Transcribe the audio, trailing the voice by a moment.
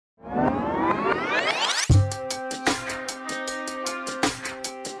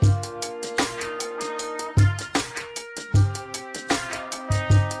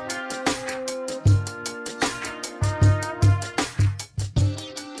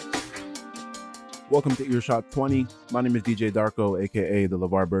Welcome to Earshot 20. My name is DJ Darko, aka the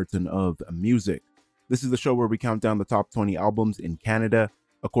LeVar Burton of music. This is the show where we count down the top 20 albums in Canada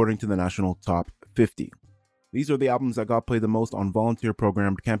according to the National Top 50. These are the albums that got played the most on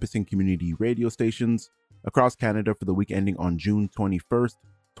volunteer-programmed campus and community radio stations across Canada for the week ending on June 21st,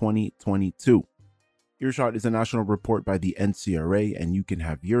 2022. Earshot is a national report by the NCRA, and you can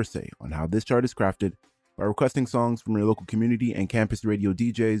have your say on how this chart is crafted by requesting songs from your local community and campus radio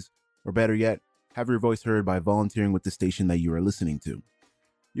DJs, or better yet, have your voice heard by volunteering with the station that you are listening to.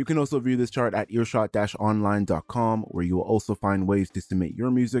 You can also view this chart at earshot-online.com, where you will also find ways to submit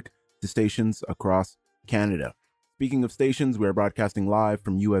your music to stations across Canada. Speaking of stations, we are broadcasting live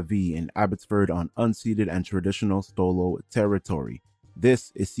from UFV in Abbotsford on unceded and traditional Stolo territory.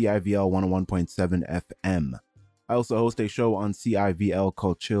 This is CIVL 101.7 FM. I also host a show on CIVL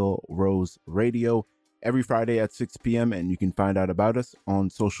called Chill Rose Radio every Friday at 6 p.m. and you can find out about us on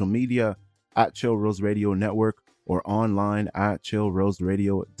social media at Chill Rose Radio Network or online at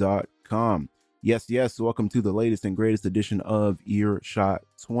chillroseradio.com. Yes, welcome to the latest and greatest edition of Earshot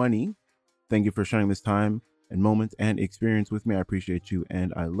 20. Thank you for sharing this time and moment and experience with me. I appreciate you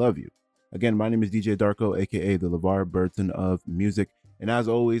and I love you. Again, my name is DJ Darko, aka the LeVar Burton of music. And as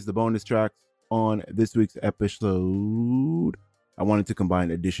always, the bonus tracks on this week's episode, I wanted to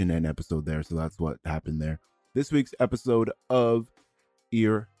combine edition and episode there, so that's what happened there. This week's episode of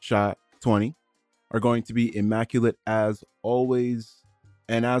Earshot 20 are going to be immaculate as always.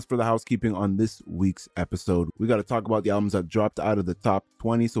 And as for the housekeeping on this week's episode, we got to talk about the albums that dropped out of the top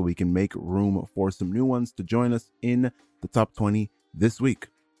 20 so we can make room for some new ones to join us in the top 20 this week.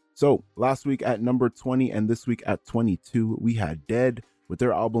 So last week at number 20 and this week at 22, we had Dead with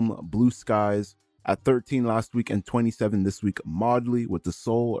their album Blue Skies. At 13 last week and 27 this week, Maudley with the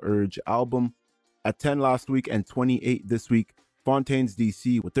Soul Urge album. At 10 last week and 28 this week, Fontaines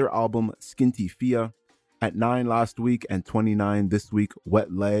DC with their album Skinty Fia. At 9 last week and 29 this week,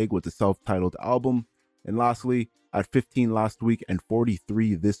 Wet Leg with the self-titled album. And lastly, at 15 last week and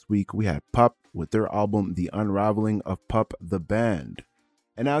 43 this week, we had Pup with their album The Unraveling of Pup the Band.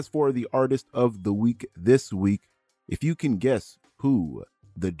 And as for the artist of the week this week, if you can guess who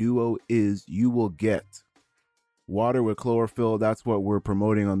the duo is, you will get Water with Chlorophyll. That's what we're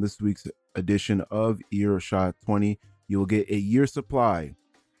promoting on this week's edition of Earshot 20. You will get a year supply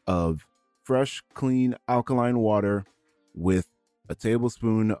of fresh, clean, alkaline water with a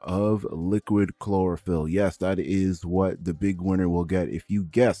tablespoon of liquid chlorophyll. Yes, that is what the big winner will get if you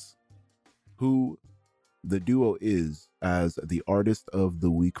guess who the duo is as the artist of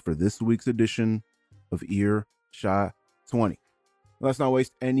the week for this week's edition of Earshot 20. Let's not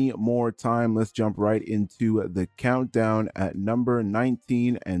waste any more time. Let's jump right into the countdown at number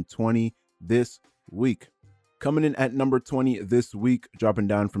 19 and 20 this week. Coming in at number 20 this week, dropping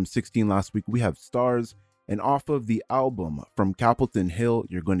down from 16 last week, we have Stars. And off of the album from Capleton Hill,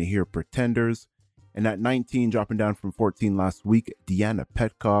 you're going to hear Pretenders. And at 19, dropping down from 14 last week, Deanna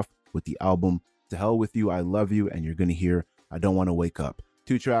Petkoff with the album To Hell With You, I Love You. And you're going to hear I Don't Want to Wake Up.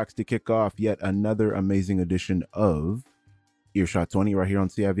 2 tracks to kick off yet another amazing edition of Earshot 20 right here on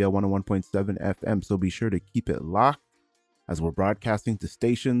CIVL 101.7 FM. So be sure to keep it locked as we're broadcasting to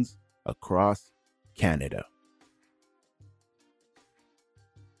stations across Canada.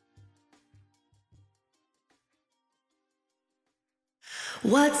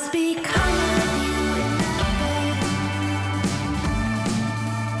 What's become of you?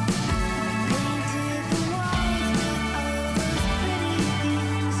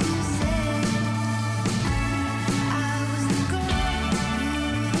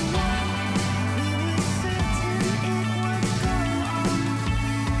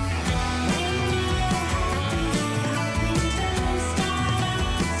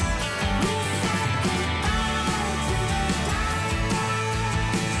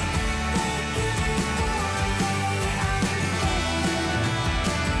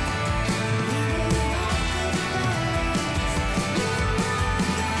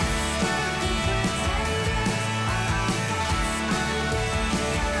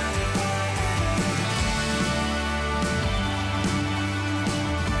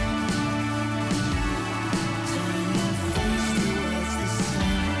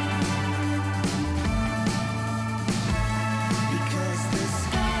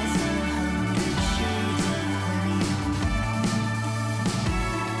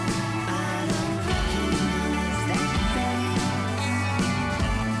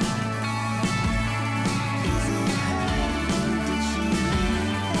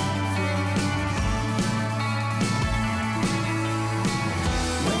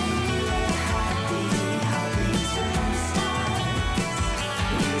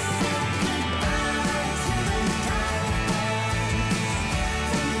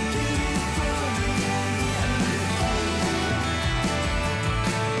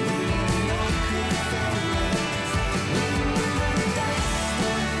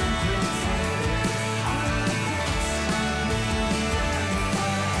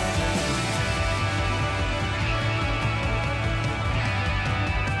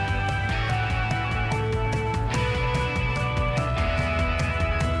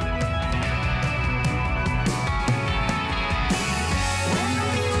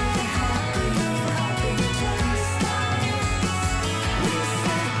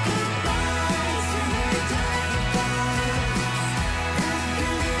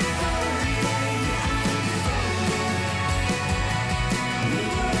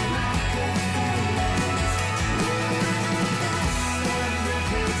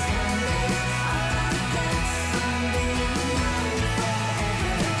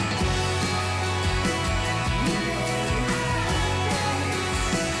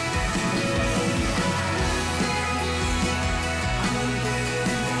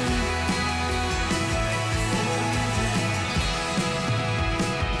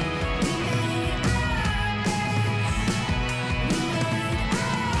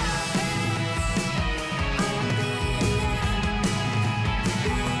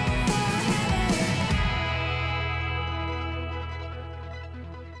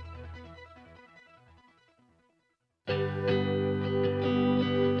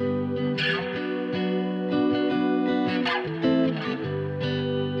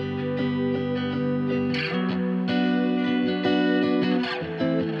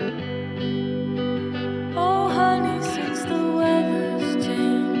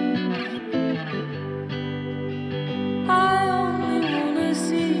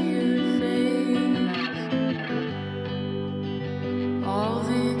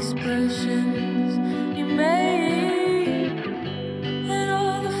 expressions you make, and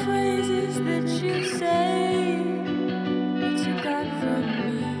all the phrases that you say that you got from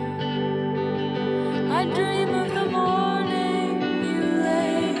me. I dream of the morning you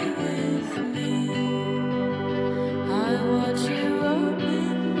lay with me. I watch you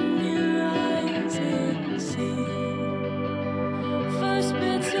open your eyes and see first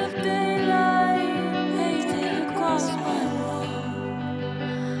bits of daylight painted across my wall.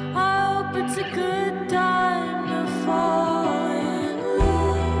 I hope it's a good time to fall in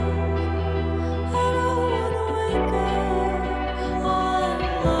love. I don't wanna wake up on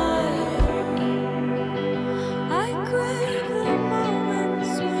my own. I crave the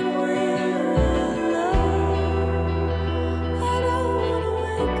moments when we're alone. I don't wanna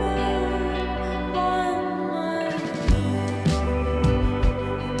wake up on my own.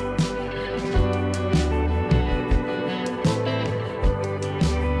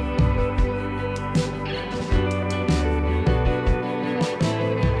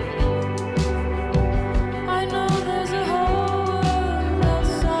 I know there's a whole world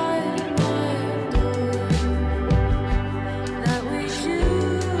outside my door that we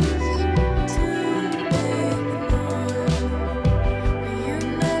choose to ignore. But you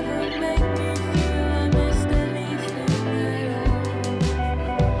never make me feel I missed anything at all.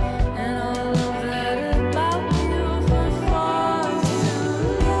 And I'll love that about you for far too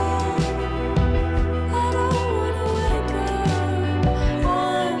long. I don't wanna wake up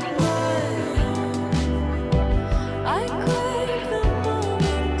on my own. I crave the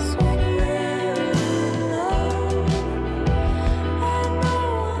moments when we're alone. I know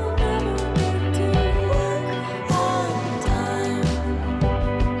I'll never get to work on time.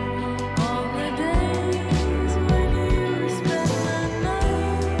 On the days when you spend the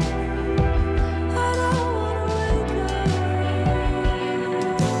night, I don't wanna wake up.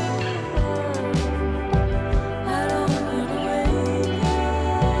 I don't wanna wake up.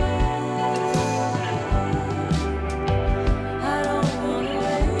 I don't wanna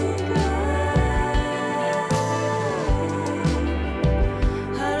wake up.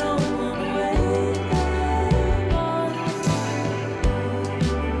 I don't wanna wake up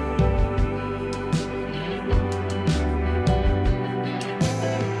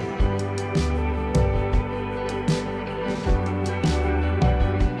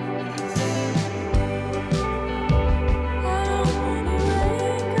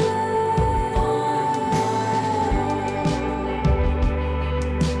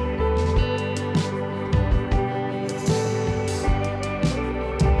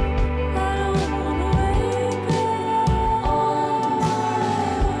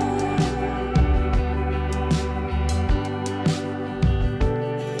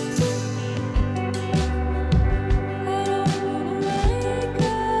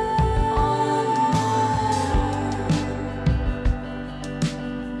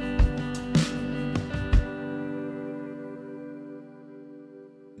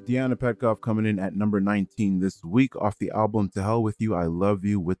Deanna Petkoff coming in at number 19 this week off the album To Hell With You, I Love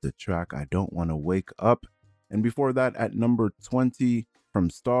You, with the track I Don't Want to Wake Up. And before that, at number 20 from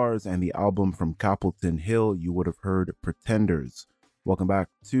Stars and the album from Capleton Hill, you would have heard Pretenders. Welcome back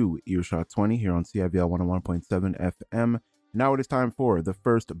to Earshot 20 here on CIVL 101.7 FM. Now it is time for the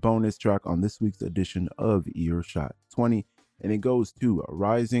first bonus track on this week's edition of Earshot 20, and it goes to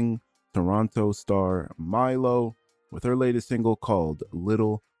rising Toronto star Milo with her latest single called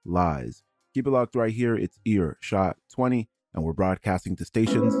Little Lies. Keep it locked right here. It's Earshot 20, and we're broadcasting to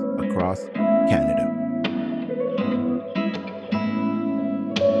stations across Canada.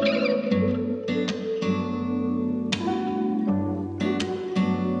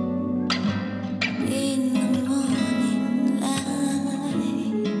 in the morning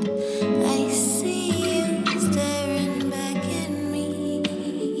light. I see you staring back at me.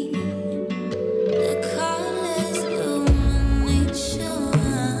 The colors illuminate your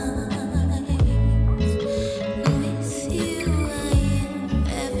eyes. With you, I am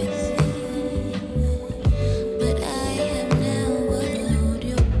everything.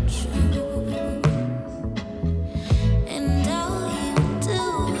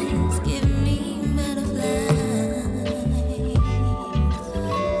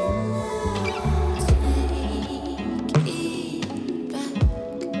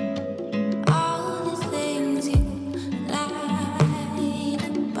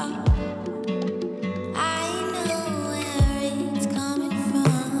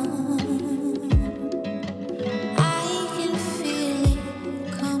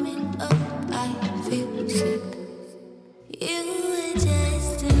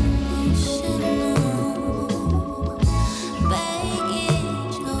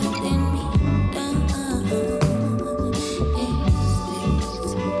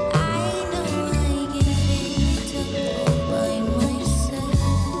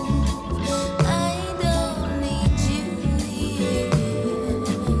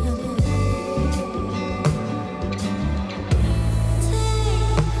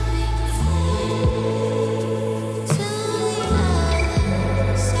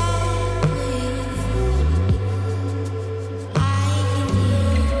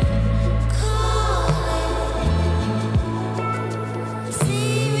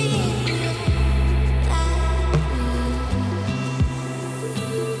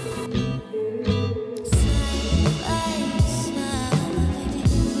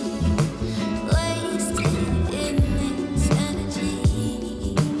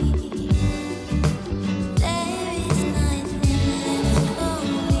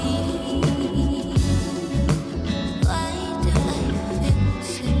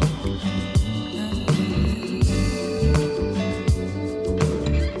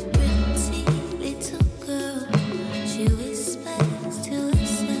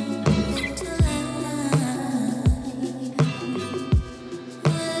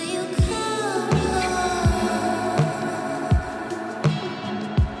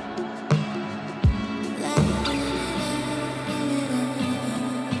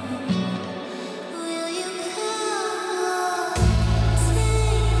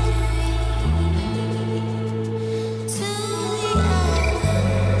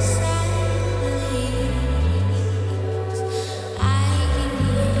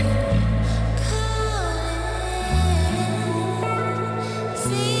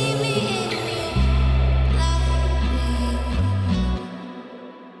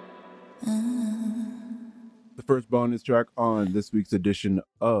 first bonus track on this week's edition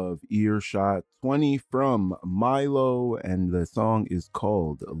of Earshot 20 from Milo, and the song is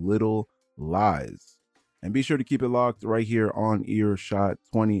called Little Lies. And be sure to keep it locked right here on Earshot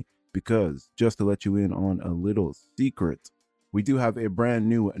 20, because just to let you in on a little secret, we do have a brand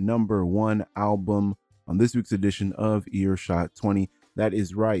new #1 album on this week's edition of Earshot 20. That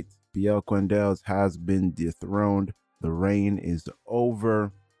is right, Biel Quendel's has been dethroned. The reign is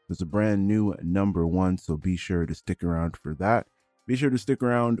over. There's a brand new #1, so be sure to stick around for that. Be sure to stick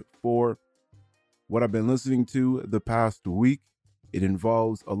around for what I've been listening to the past week. It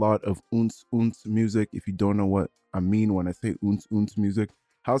involves a lot of unz music. If you don't know what I mean when I say unz music,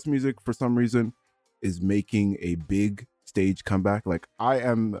 house music for some reason is making a big stage comeback. Like, I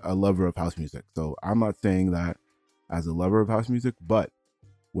am a lover of house music, so I'm not saying that as a lover of house music, but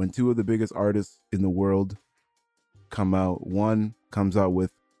when two of the biggest artists in the world come out, one comes out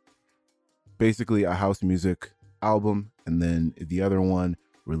with basically a house music album, and then the other one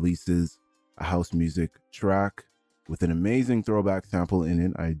releases a house music track with an amazing throwback sample in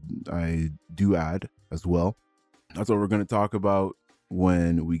it, I do add as well. That's what we're going to talk about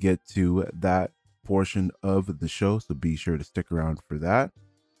when we get to that portion of the show, so be sure to stick around for that.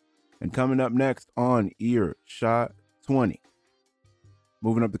 And coming up next on Earshot 20,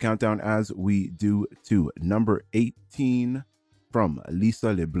 moving up the countdown as we do to number 18 from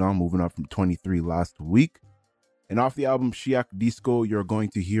Lisa LeBlanc, moving up from 23 last week. And off the album Chiac Disco, you're going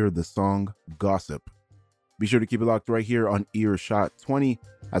to hear the song Gossip. Be sure to keep it locked right here on Earshot 20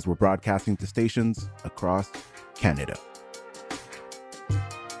 as we're broadcasting to stations across Canada.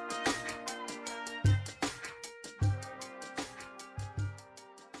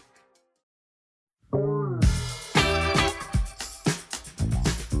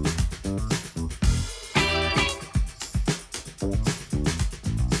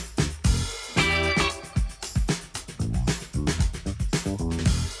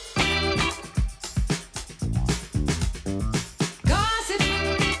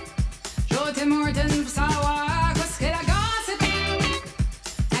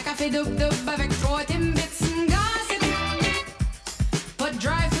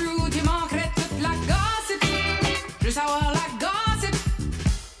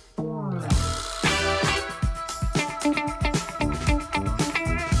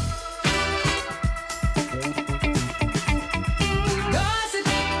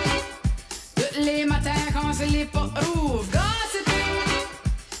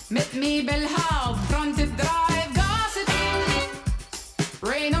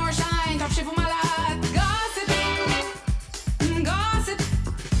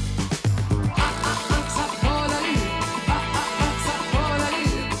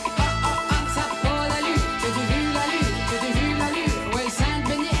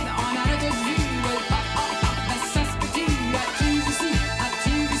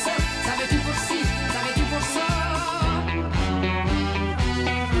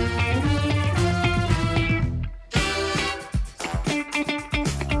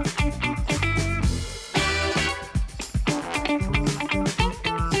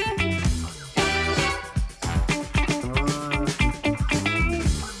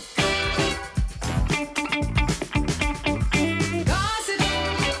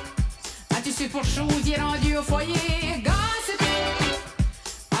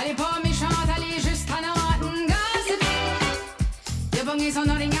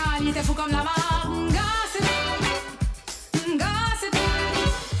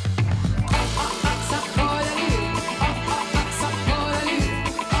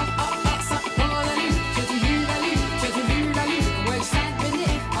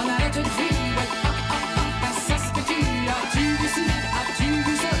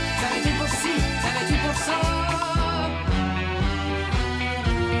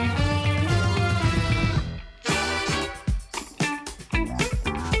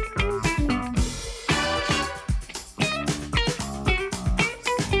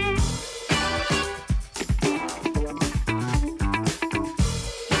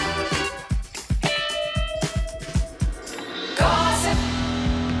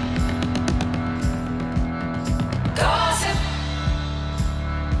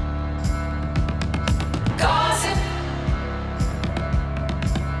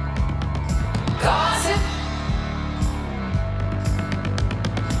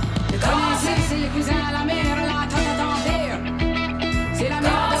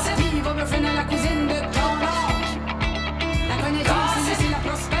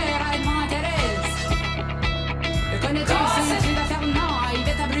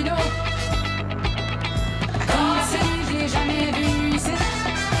 Jamais vu ici.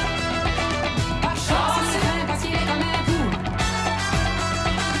 Par chance, il est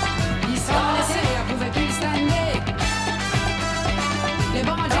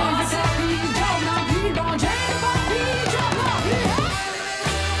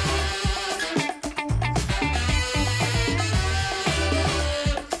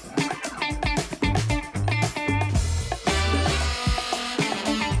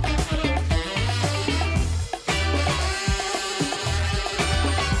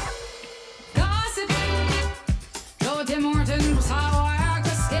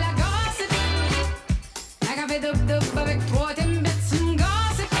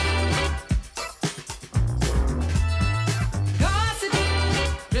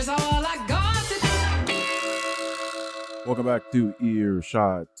Welcome back to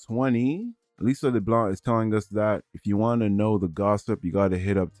Earshot 20. Lisa LeBlanc is telling us that if you want to know the gossip, you got to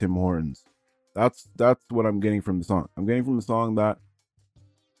hit up Tim Hortons. That's what I'm getting from the song. I'm getting from the song that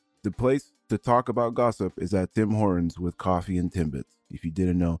the place to talk about gossip is at Tim Hortons with coffee and Timbits. If you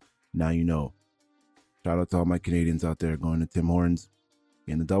didn't know, now you know. Shout out to all my Canadians out there going to Tim Hortons,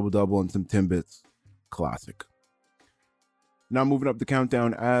 getting a double-double and some Timbits. Classic. Now moving up the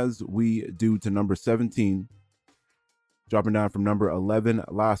countdown as we do to number 17. Dropping down from number 11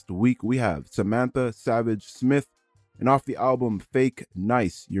 last week, we have Samantha Savage Smith. And off the album Fake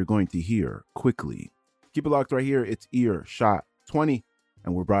Nice, you're going to hear Quickly. Keep it locked right here. It's Earshot 20,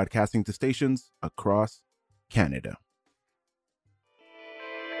 and we're broadcasting to stations across Canada.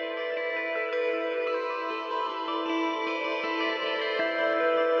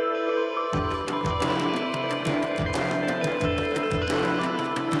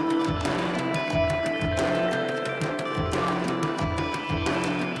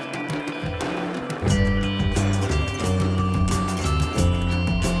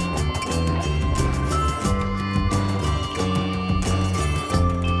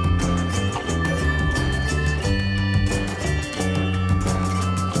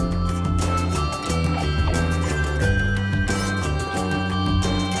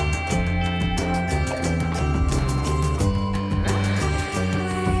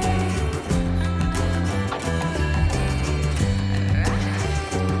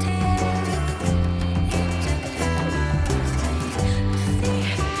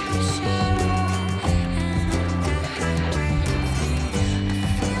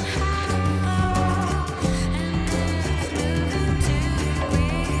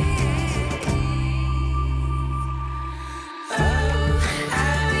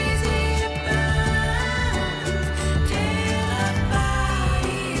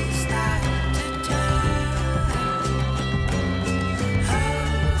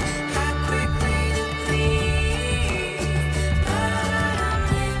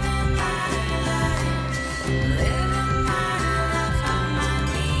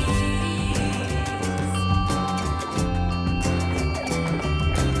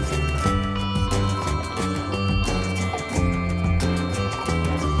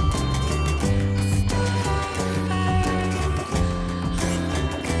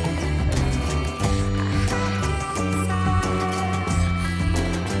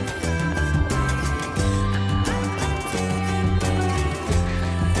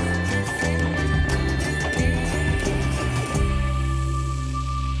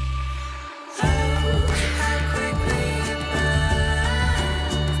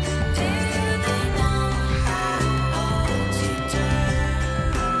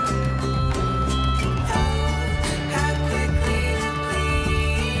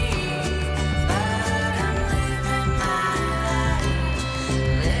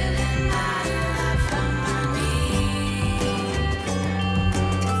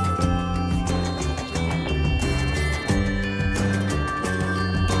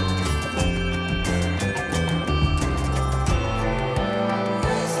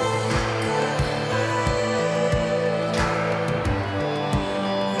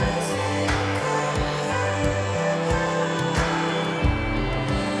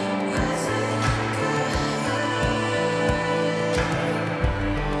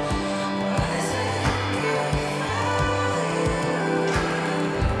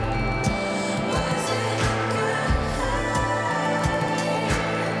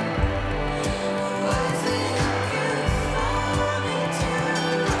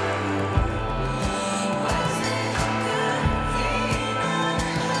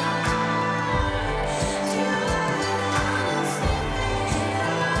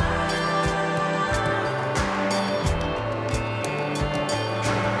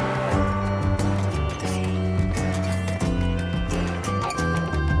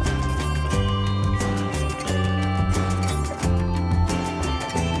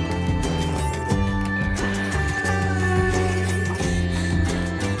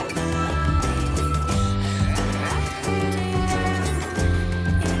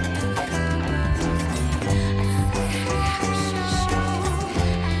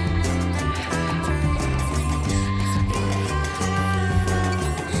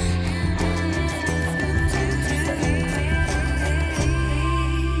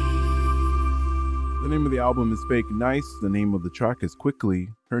 name of the album is Fake Nice. The name of the track is Quickly.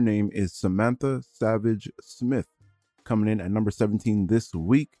 Her name is Samantha Savage Smith, coming in at number 17 this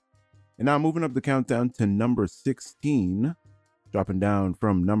week. And now moving up the countdown to number 16, dropping down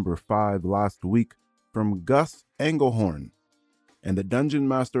from number 5 last week, from Gus Engelhorn and the Dungeon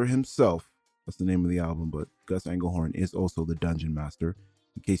Master himself. That's the name of the album, but Gus Engelhorn is also the Dungeon Master,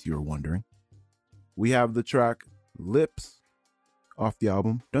 in case you were wondering. We have the track Lips off the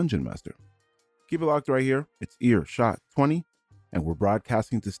album Dungeon Master. Keep it locked right here. It's Earshot 20, and we're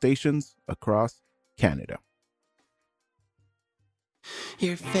broadcasting to stations across Canada.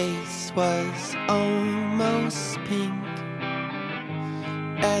 Your face was almost pink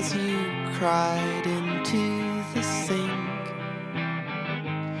as you cried into the sink.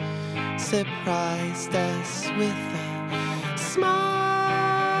 Surprised us with a smile,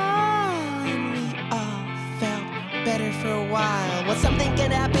 and we all felt better for a while. Well, something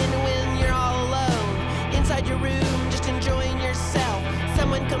can happen when you're all alone, inside your room, just enjoying yourself.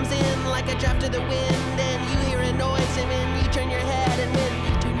 Someone comes in like a draft of the wind, and you hear a noise, and then you turn your head, and when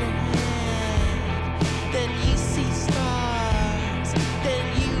you turn your head, then you see stars. Then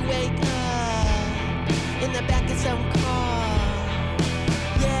you wake up in the back of some car.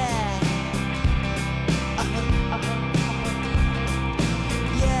 Yeah.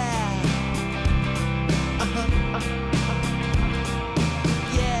 Yeah.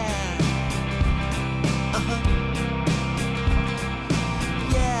 Yeah.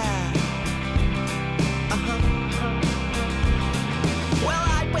 Yeah. Well,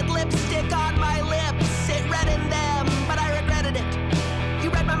 I put lipstick on my lips. It reddened them, but I regretted it. You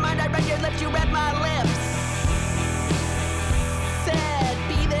read my mind, I read your lips, you read my lips. Said,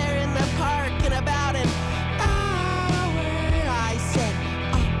 be there in the park in about an hour. I said,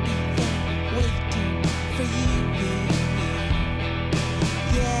 I'll be there waiting for you.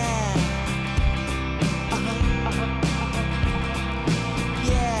 Yeah.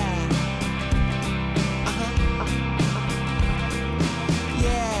 Yeah.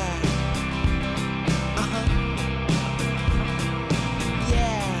 Yeah.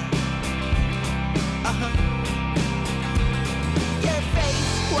 Yeah. Your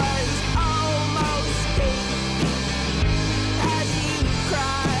face was almost pink as you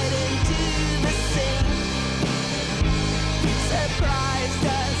cried into the sink. Surprised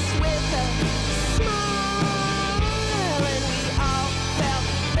us with a smile, and we all felt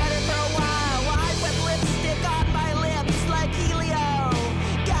better for a while. I put lipstick on my lips like Helio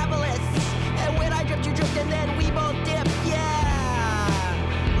Gavalis, and when I dripped, you dripped, and then we both dipped. Yeah.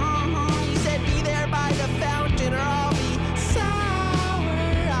 You said be there by the fountain or I'll be sour.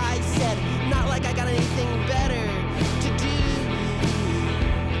 I said not like I got anything better to do.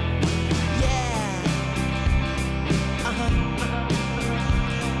 Yeah.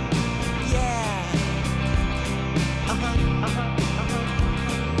 Yeah.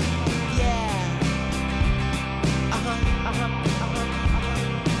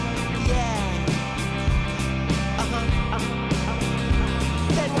 Yeah.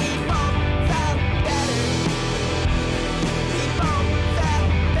 Then we both felt better. We both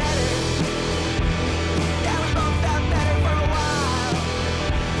felt better. Yeah, we both felt better for a while.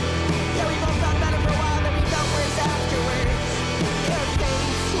 Yeah, we both felt better for a while, then we felt worse afterwards. Your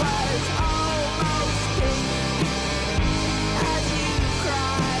face was almost pink as you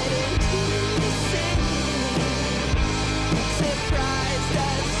cried into the sink. Surprised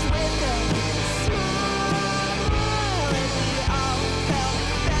us with a smile, and we all felt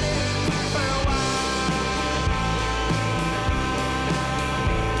better for a while.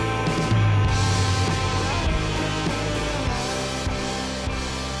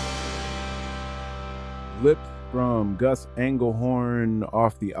 Lips from Gus Engelhorn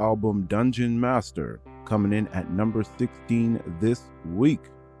off the album Dungeon Master, coming in at number 16 this week.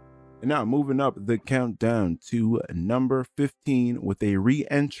 And now moving up the countdown to number 15 with a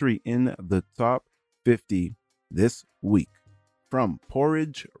re-entry in the top 50 this week from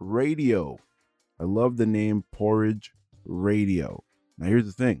Porridge Radio. I love the name Porridge Radio. Now here's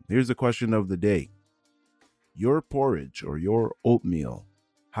the thing. Here's the question of the day. Your porridge or your oatmeal,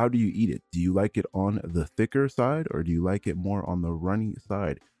 how do you eat it? Do you like it on the thicker side or do you like it more on the runny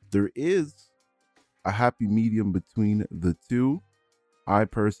side? There is a happy medium between the two. I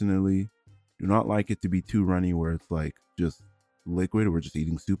personally do not like it to be too runny where it's like just liquid. We're just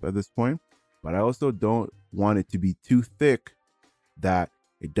eating soup at this point. But I also don't want it to be too thick that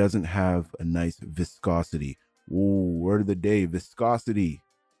it doesn't have a nice viscosity. Ooh, word of the day, viscosity.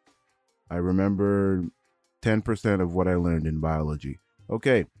 I remember 10% of what I learned in biology.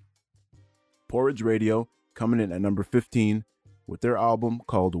 Okay, Porridge Radio coming in at number 15 with their album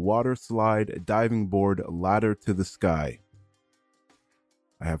called Water Slide Diving Board Ladder to the Sky.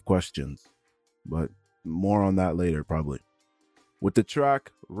 I have questions, but more on that later probably. With the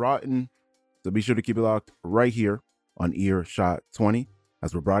track Rotten, so be sure to keep it locked right here on Earshot 20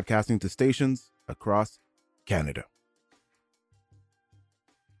 as we're broadcasting to stations across Canada.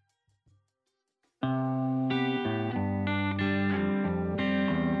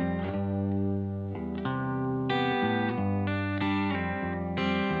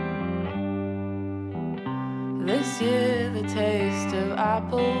 This year the taste of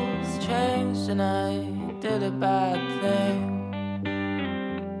apples changed and I did a bad thing.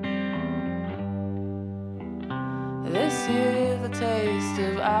 This year the taste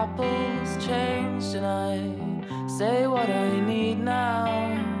of apples changed and I say what I need now.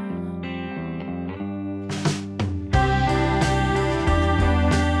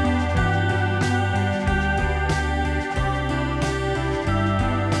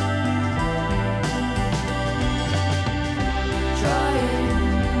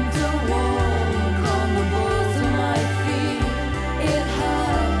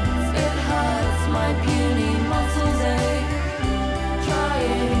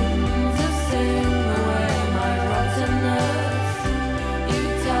 You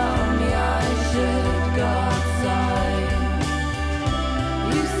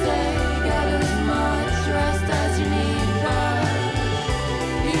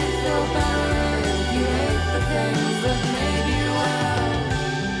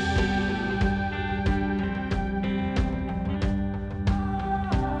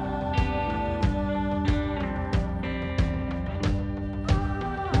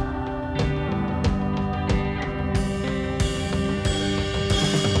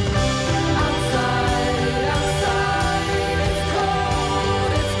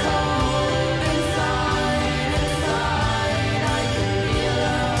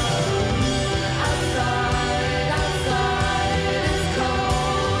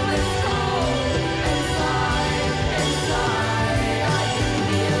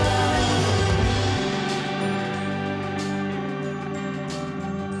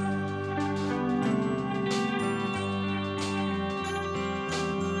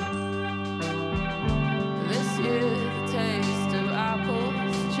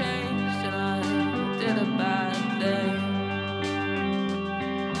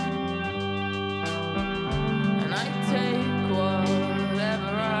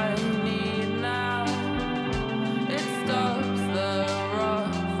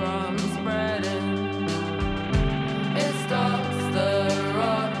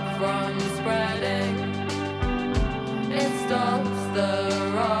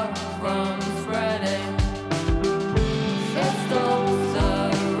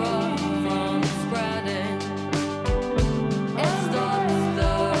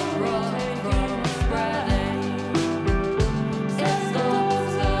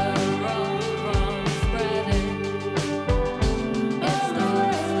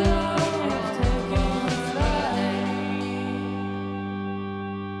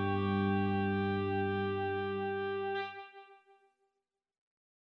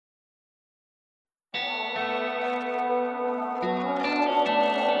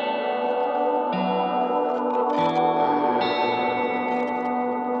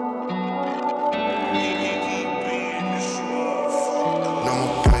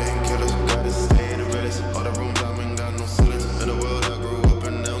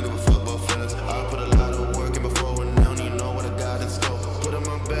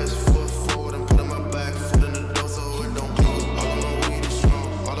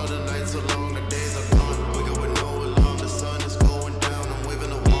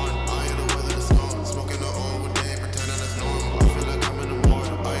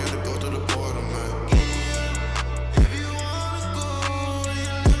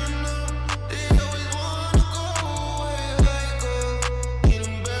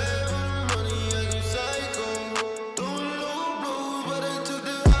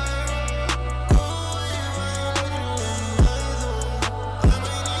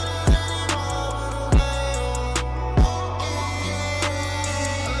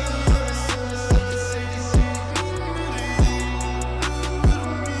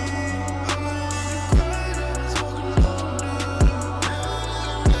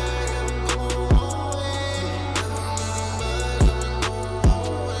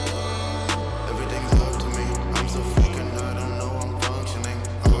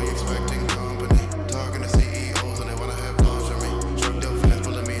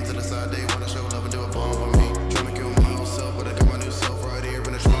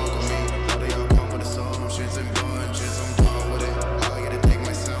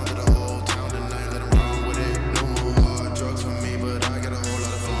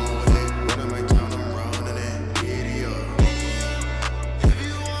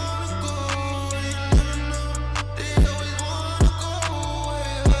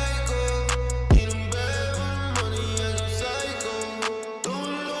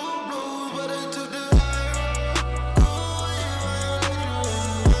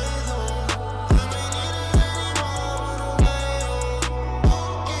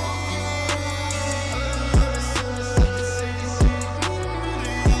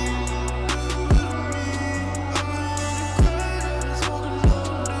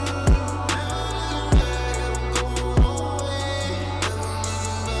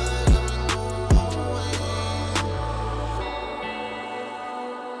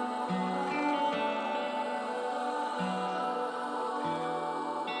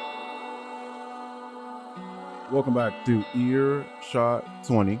Welcome back to Earshot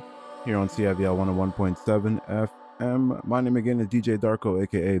 20 here on CIVL 101.7 FM. My name again is DJ Darko,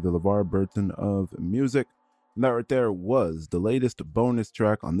 aka the LeVar Burton of music. And that right there was the latest bonus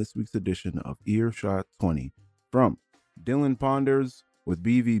track on this week's edition of Earshot 20 from Dylan Ponders with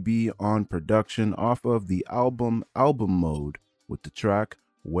BVB on production off of the album Mode with the track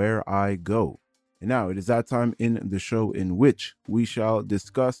Where I Go. And now it is that time in the show in which we shall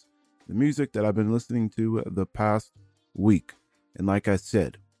discuss the music that I've been listening to the past week. And like I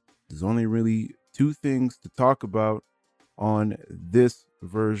said, there's only really two things to talk about on this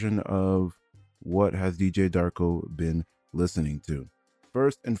version of What Has DJ Darko Been Listening To.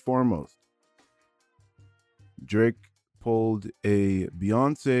 First and foremost, Drake pulled a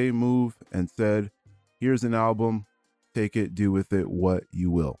Beyonce move and said, here's an album, take it, do with it what you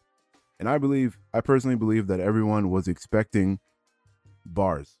will. And I personally believe that everyone was expecting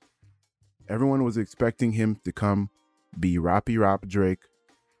bars. Everyone was expecting him to come be rappy rap Drake.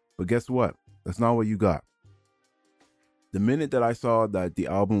 But guess what? That's not what you got. The minute that I saw that the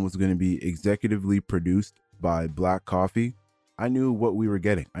album was going to be executively produced by Black Coffee, I knew what we were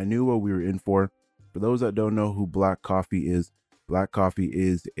getting. I knew what we were in for. For those that don't know who Black Coffee is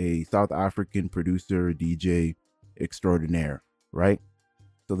a South African producer, DJ extraordinaire, right?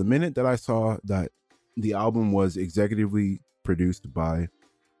 So the minute that I saw that the album was executively produced by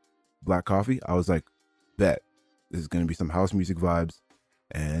Black Coffee, I was like, bet, this is going to be some house music vibes.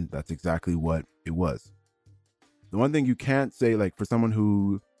 And that's exactly what it was. The one thing you can't say, like for someone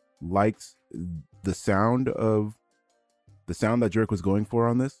who likes the sound that Drake was going for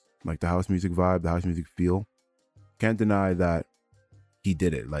on this, like the house music vibe, the house music feel, can't deny that he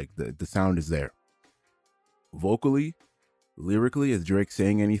did it. Like the sound is there. Vocally, lyrically, is Drake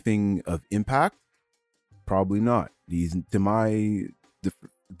saying anything of impact? Probably not.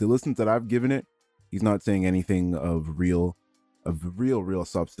 The listens that I've given it, he's not saying anything of real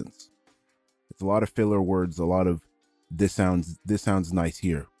substance. It's a lot of filler words, a lot of this sounds nice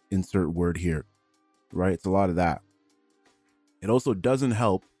here, insert word here, right? It's a lot of that. It also doesn't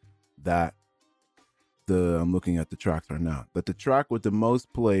help that I'm looking at the tracks right now, but the track with the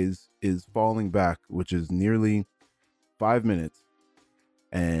most plays is Falling Back, which is nearly 5 minutes.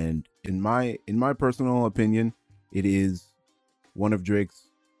 And in my personal opinion, it is one of Drake's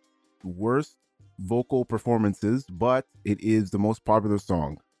worst vocal performances, but it is the most popular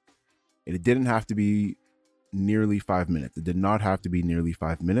song. It didn't have to be nearly 5 minutes. It did not have to be nearly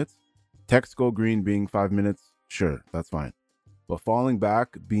 5 minutes. Text Go Green being 5 minutes, sure, that's fine. But Falling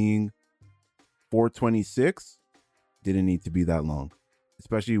Back being 4:26 didn't need to be that long,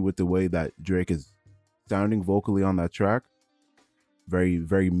 especially with the way that Drake is sounding vocally on that track. Very,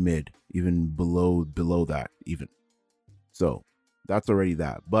 very mid, even below that even. So that's already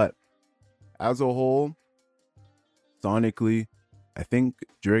that. But as a whole, sonically, I think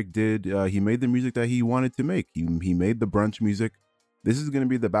Drake did, he made the music that he wanted to make. He made the brunch music. This is going to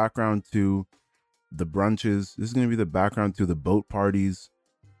be the background to the brunches. This is going to be the background to the boat parties.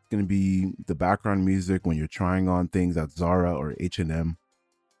 It's going to be the background music when you're trying on things at Zara or H&M.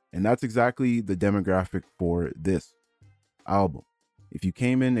 And that's exactly the demographic for this album. If you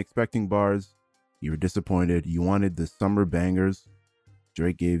came in expecting bars, you were disappointed. You wanted the summer bangers.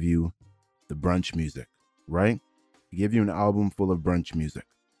 Drake gave you the brunch music, right? He gave you an album full of brunch music.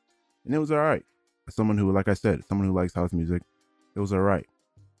 And it was all right. As someone who, like I said, someone who likes house music, it was all right.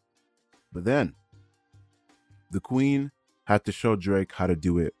 But then the Queen had to show Drake how to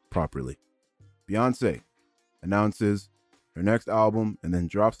do it properly. Beyonce announces her next album and then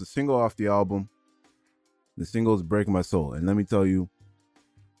drops the single off the album. The single is Break My Soul. And let me tell you,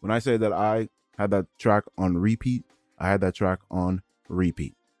 when I say that I had that track on repeat, I had that track on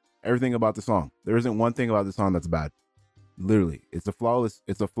repeat. Everything about the song. There isn't one thing about the song that's bad. Literally, it's a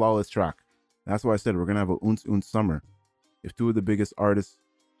flawless track. That's why I said we're gonna have a Unz Unz summer. If two of the biggest artists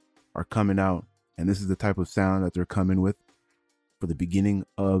are coming out, and this is the type of sound that they're coming with for the beginning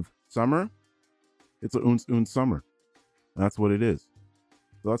of summer, it's a Unz Unz summer. And that's what it is.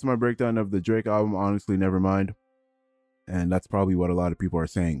 So that's my breakdown of the Drake album, Honestly Nevermind. And that's probably what a lot of people are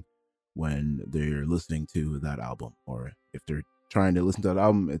saying when they're listening to that album. Or if they're trying to listen to that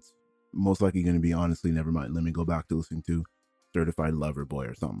album, it's most likely going to be Honestly Nevermind. Let me go back to listening to Certified Lover Boy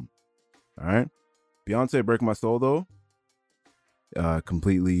or something. All right. Beyonce Break My Soul, though,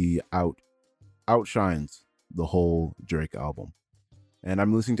 completely outshines the whole Drake album. And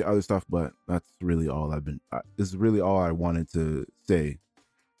I'm listening to other stuff, but that's really all this is really all I wanted to say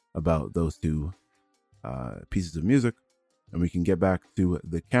about those two pieces of music. And we can get back to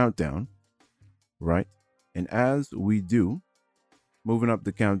the countdown, right? And as we do, moving up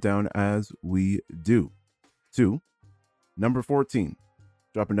the countdown as we do, to number 14,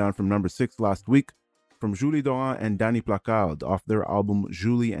 dropping down from number 6 last week, from Julie Doran and Danny Placard off their album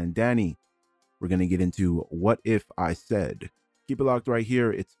Julie and Danny. We're going to get into What If I Said. Keep it locked right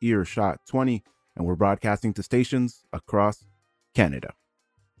here. It's Earshot 20, and we're broadcasting to stations across Canada.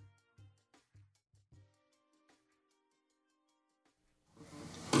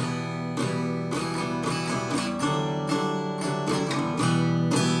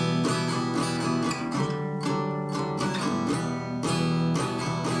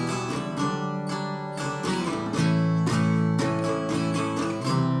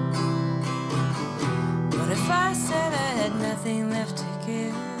 Nothing left to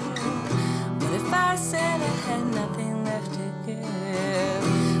give. What if I said I had nothing left to give?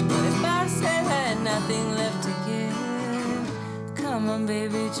 What if I said I had nothing left to give? Come on,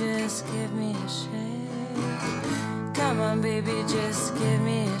 baby, just give me a shake. Come on, baby, just give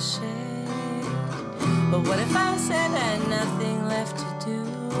me a shake. But what if I said I had nothing left to do?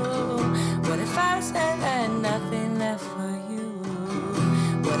 What if I said I had nothing left for you?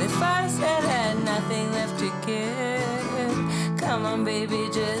 What if I said I had nothing left to give? Come on, baby,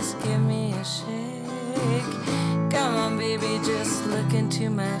 just give me a shake. Come on, baby, just look into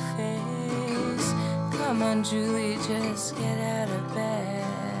my face. Come on, Julie, just get out of bed.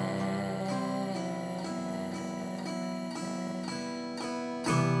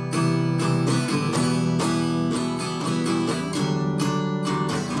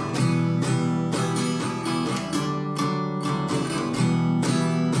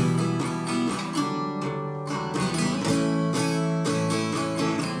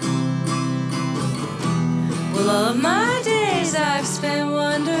 All of my days I've spent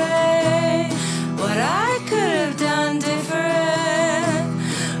wondering what I could have done different,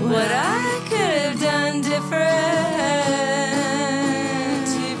 what I could have done different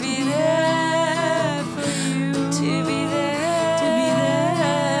to be there for you, to be there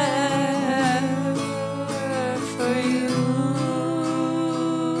for you.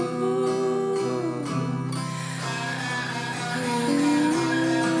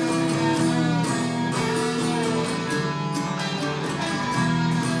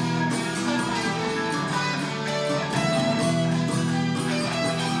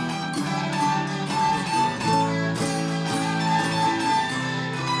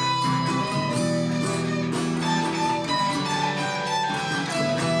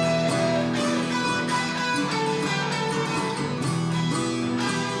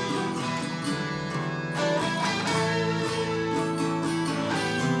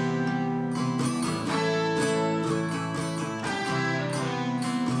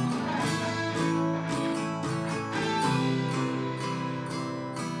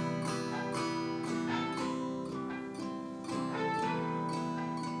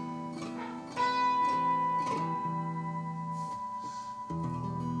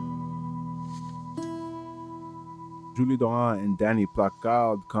 Julie Doran and Danny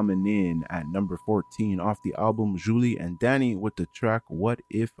Placard coming in at number 14 off the album Julie and Danny with the track What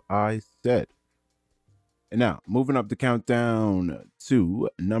If I Said. And now, moving up the countdown to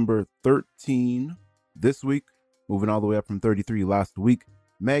number 13 this week, moving all the way up from 33 last week,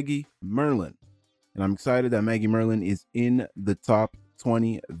 Maggie Merlin. And I'm excited that Maggie Merlin is in the top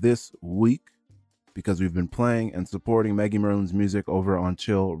 20 this week because we've been playing and supporting Maggie Merlin's music over on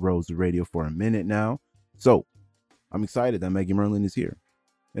Chill Rose Radio for a minute now. So I'm excited that Maggie Merlin is here.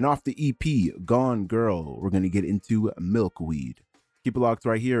 And off the EP, Gone Girl, we're going to get into Milkweed. Keep it locked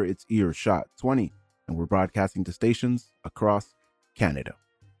right here. It's Earshot 20, and we're broadcasting to stations across Canada.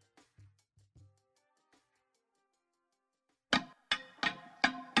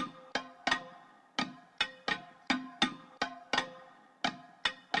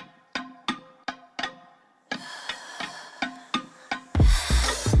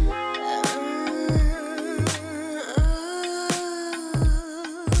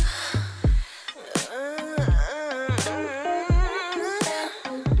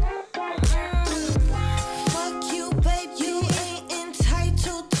 Fuck you, babe, you ain't entitled.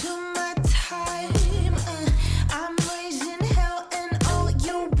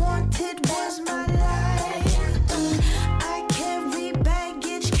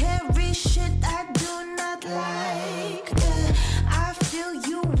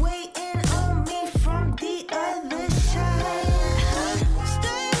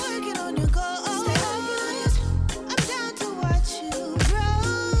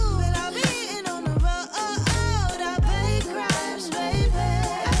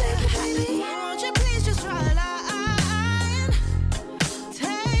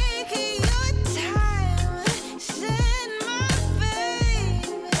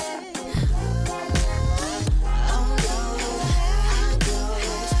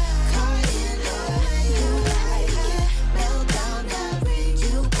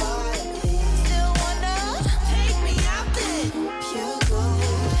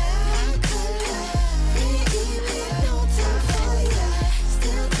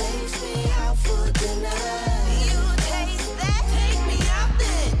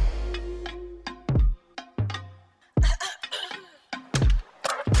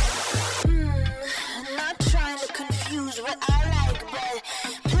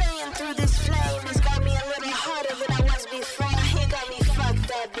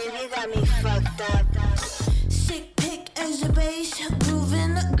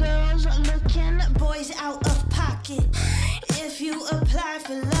 apply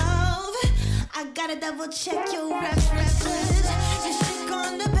for love. I gotta double check your references. You sick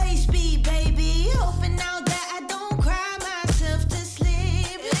on the bass beat, baby. Hoping now that I don't cry myself to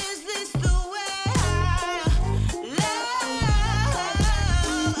sleep. Is this the way I love?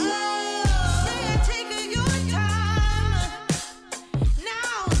 Say I take your time.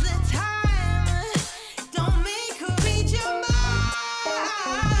 Now's the time. Don't make her read your mind.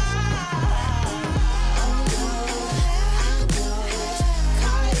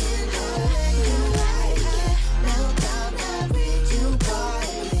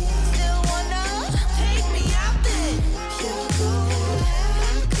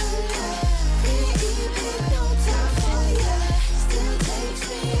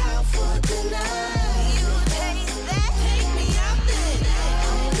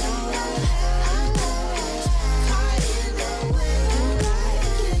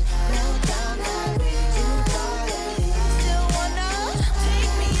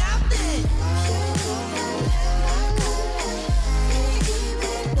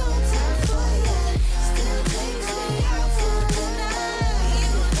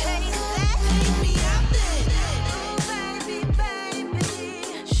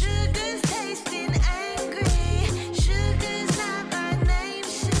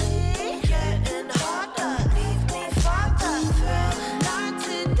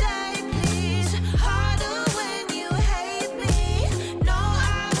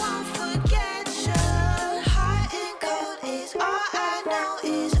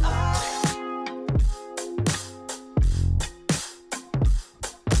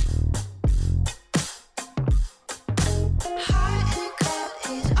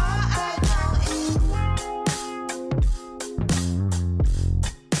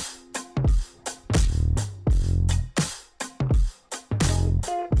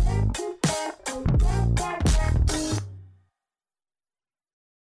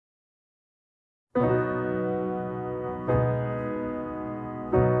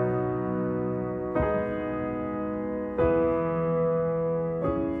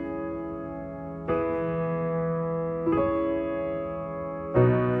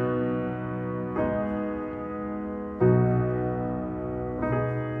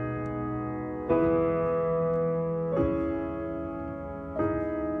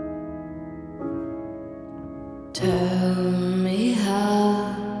 Tell me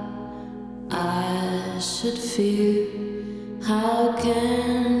how I should feel. How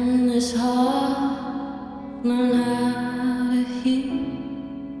can this heart learn how to heal?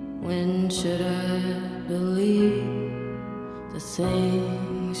 When should I believe the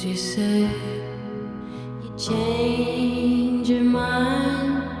things you say? You change your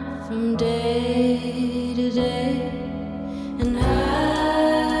mind from day to day, and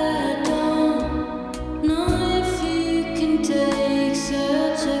I don't know if you can take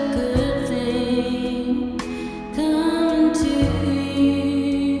such a good thing coming to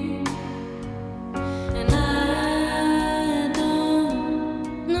you. And I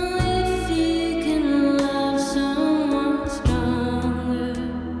don't know if you can love someone stronger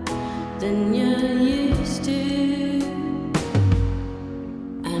than you're used to.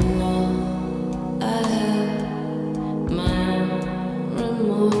 I know I have my own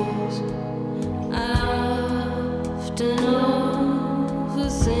remorse. I often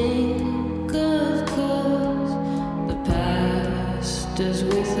overthink, of course. The past is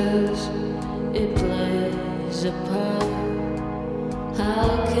with us, it plays a part. How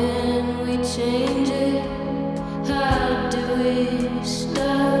can we change it? How do we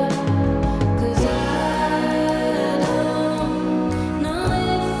start?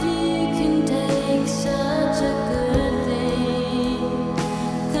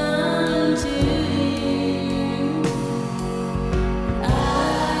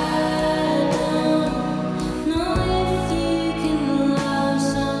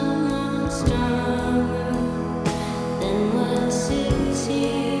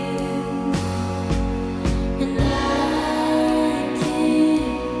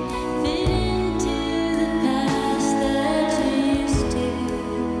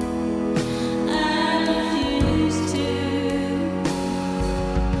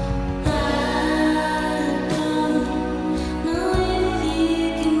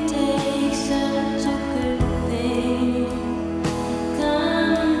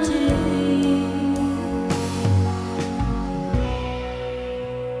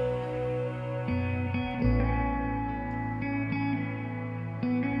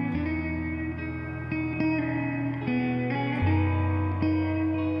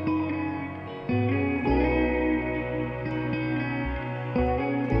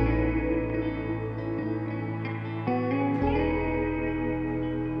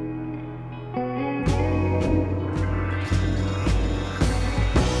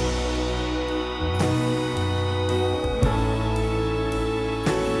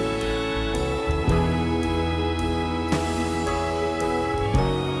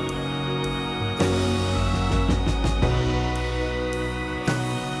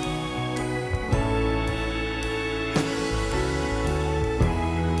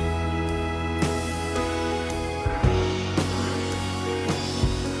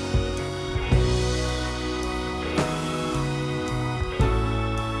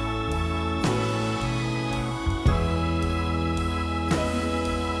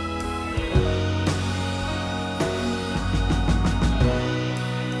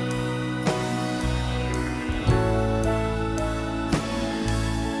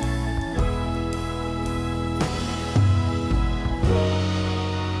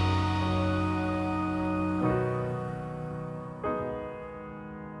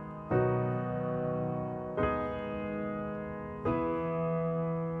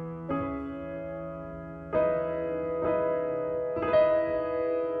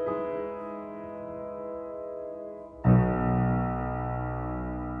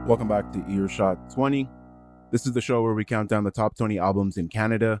 Welcome back to Earshot 20. This is the show where we count down the top 20 albums in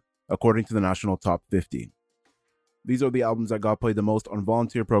Canada according to the national top 50. These are the albums that got played the most on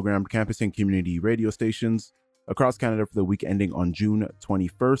volunteer-programmed campus and community radio stations across Canada for the week ending on June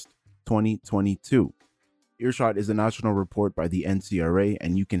 21st, 2022. Earshot is a national report by the NCRA,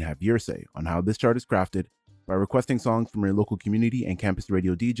 and you can have your say on how this chart is crafted by requesting songs from your local community and campus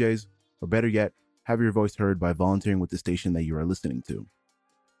radio DJs, or better yet, have your voice heard by volunteering with the station that you are listening to.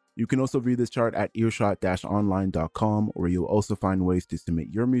 You can also view this chart at earshot-online.com, where you'll also find ways to submit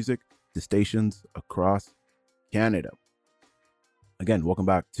your music to stations across Canada. Again, welcome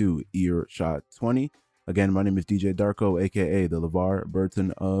back to Earshot 20. Again, my name is DJ Darko, aka the LeVar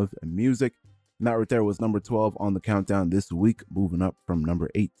Burton of music. And that right there was number 12 on the countdown this week, moving up from number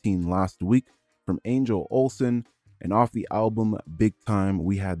 18 last week from Angel Olsen. And off the album Big Time,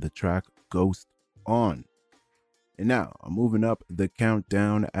 we had the track Ghost On. And now I'm moving up the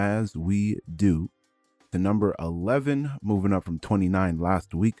countdown as we do to number 11, moving up from 29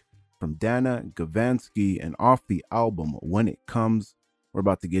 last week from Dana Gavansky, and off the album When It Comes, we're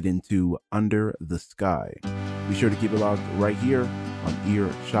about to get into Under the Sky. Be sure to keep it locked right here on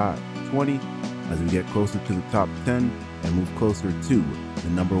Earshot 20 as we get closer to the top 10 and move closer to the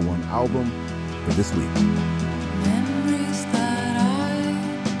number 1 album for this week. Memories that I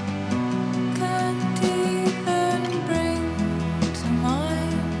can't even bring to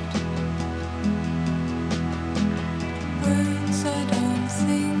mind. Words I don't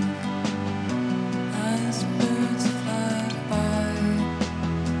think as birds fly by.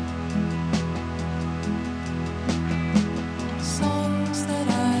 Songs that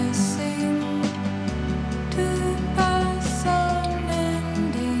I sing to pass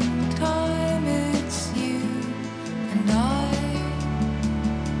unending time. It's you and I.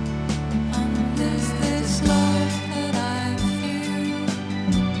 And is this love that I feel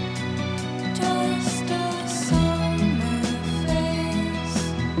just a summer phase?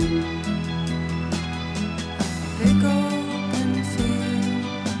 A big open field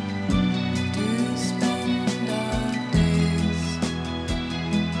to spend our days.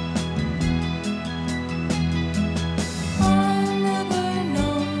 I'll never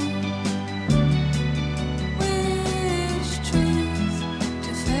know which truth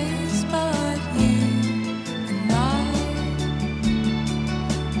to face, but you and I,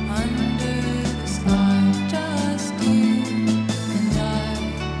 under the sky, just you and I,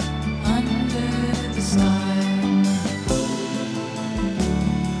 under the sky.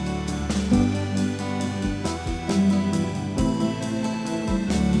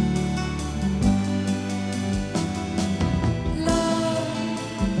 Love,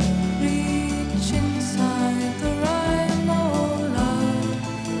 reach inside the rhyme, oh love.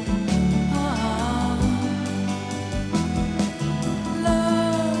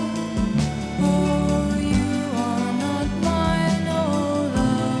 Love, oh you are not mine, oh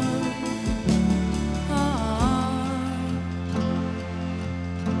love.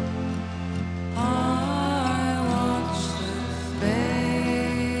 I watch the face.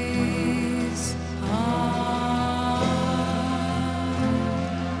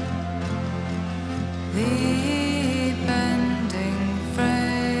 The bending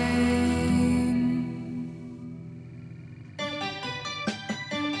frame.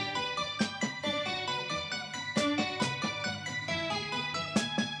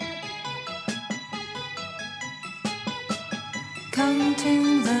 Counting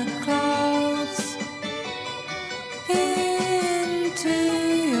the clouds into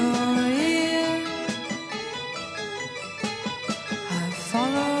your ear, I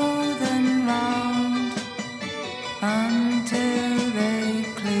follow them round until they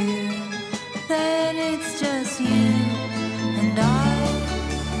clear. Then it's just you and I,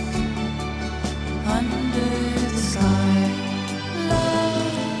 under the sky.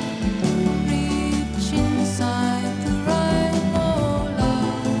 Love, reach inside the rhyme, oh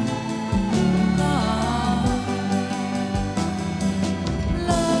love.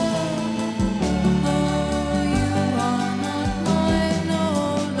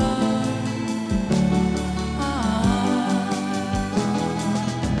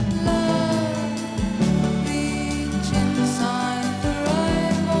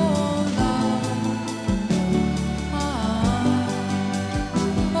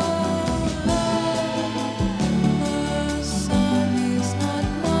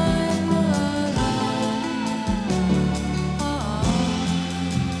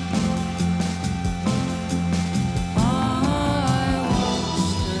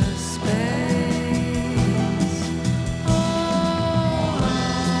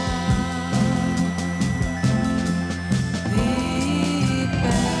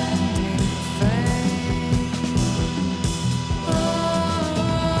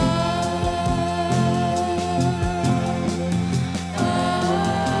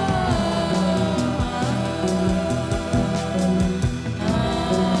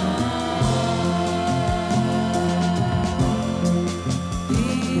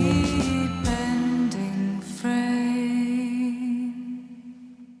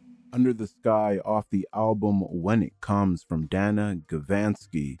 Under the Sky off the album When It Comes from Dana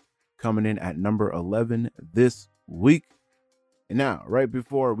Gavansky, coming in at number 11 this week. And now, right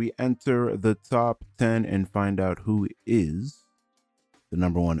before we enter the top 10 and find out who is the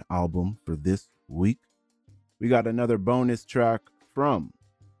number one album for this week, we got another bonus track from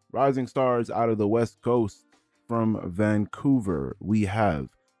Rising Stars out of the West Coast from Vancouver. We have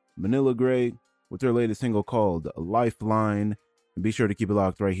Manila Grey with their latest single called Lifeline. And be sure to keep it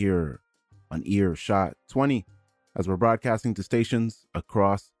locked right here on Earshot 20 as we're broadcasting to stations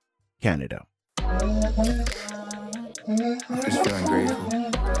across Canada. I'm just feeling grateful.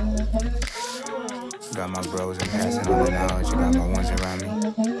 Got my bros and passing on the knowledge. I got my ones around me.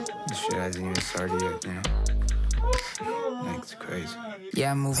 This shit hasn't even started yet, you know? Like, it's crazy.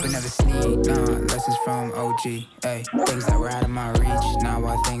 Yeah, I move but never sneak. Lessons from OG. Ay, things that were out of my reach. Now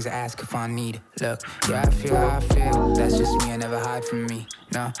all things I ask if I need. Look, yeah, I feel how I feel. That's just me, I never hide from me.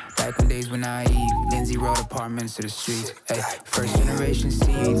 No, back when days were naive. Lindsay road apartments to the streets. Ay, first generation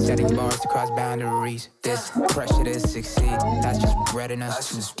seed, setting bars to cross boundaries. This pressure to succeed, that's just bread in us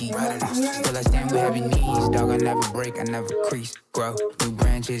too deep. Still I stand with heavy knees. Dog, I never break, I never crease. Grow, new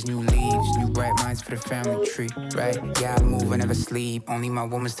branches, new leaves, new bright minds for the family tree. Right, yeah, I move, I never sleep. Only my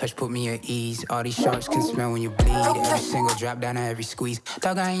woman's touch put me at ease. All these sharks can smell when you bleed. Every single drop down to every squeeze.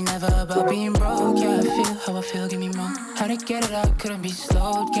 Dog, I ain't never about being broke. Yeah, I feel how I feel, get me wrong. How to get it out, couldn't be slowed.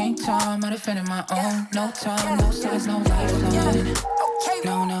 Game time, I defended my own. No time, no signs, no lifeline.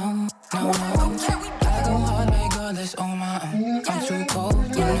 No, no, no, no. I go hard regardless on my own. I'm too cold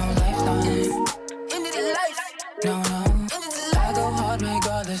with no lifeline. No, no. I go hard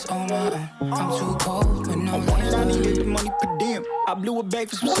regardless on my own. I'm too cold with no lifeline. I needed the money per diem. I blew it back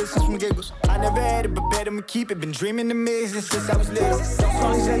for some sisters from giggles. I never had it, but better me keep it. Been dreaming the millions since I was little. Don't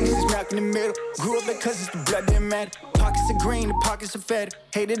call these ladies, it's Malcolm in the middle. Grew up like cousins, the blood didn't matter. Pockets are green, the pockets are fed.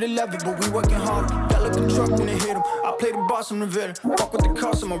 Hated to love it, but we working hard. Fell like a truck when it hit him. I play the boss on the villain. Fuck with the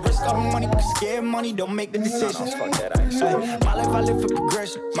cost, I'ma risk all the money. Scared money, don't make the decisions. Fuck that, I ain't saying. My life, I live for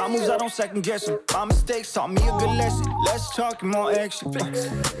progression. My moves, I don't second guess them. My mistakes taught me a good lesson. Less talk and more action.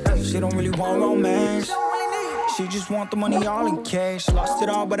 She don't really want romance. She just want the money all in cash. Lost it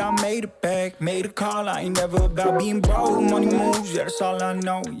all, but I made it back. Made a call, I ain't never about being broke. Money moves, yeah, that's all I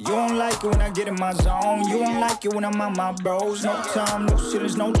know. You don't like it when I get in my zone. You don't like it when I'm on my bros. No time, no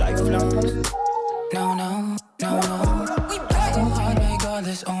ceilings, no lifelines. No, no, no, no. I go hard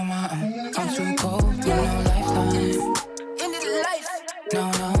regardless on my own. I'm too cold with no lifeline. No,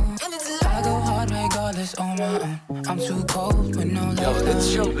 no. I go hard regardless on my own. I'm too cold with no lifeline. Yo,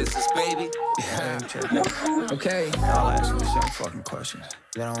 it's your business, baby. Okay, I'll ask you some fucking questions.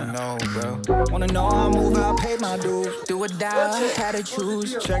 They don't know, bro. Wanna know how I move, how I pay my dues. Do or die, had to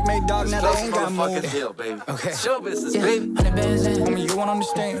choose. Checkmate, dog, now they ain't got motherfucking moved. deal, baby. Okay. It's your business, Yeah, baby. 100 bands in. Homie, you won't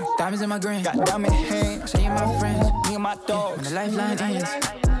understand. Diamonds in my green. Got diamond hands, Me and my friends. me and my When dogs. the lifeline ends.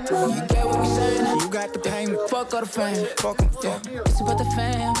 You get what we saying? You got the payment. Fuck all the fame. Fuck 'em, fuck 'em. It's about the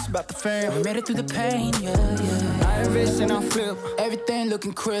fam. It's about the We fam. made it through the pain, yeah, yeah. I invest and I flip. Everything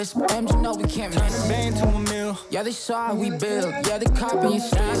looking crisp. MG know we can't Turn miss. the band to a mill. Yeah, they saw how we build. Yeah, they copy and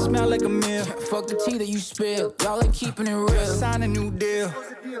Now I steal. smell like a meal. Fuck the tea that you spill. Y'all ain't keeping it real. Sign a new deal.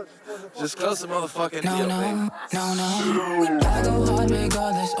 Just close the motherfucking No, deal, no, baby. no, no. I go hard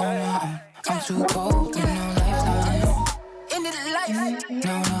regardless on my own. I'm too cold with no lifeline.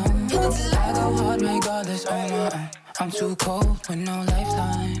 No, no. I go hard regardless on my own. I'm too cold with no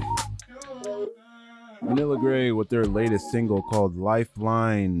lifeline. Manila Grey with their latest single called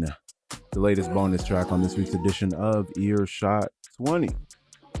Lifeline, the latest bonus track on this week's edition of Earshot 20.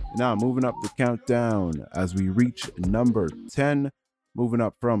 Now moving up the countdown as we reach number 10, moving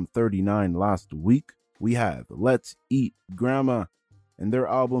up from 39 last week, we have Let's Eat Grandma and their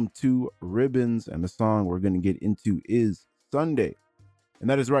album Two Ribbons, and the song we're going to get into is Sunday. And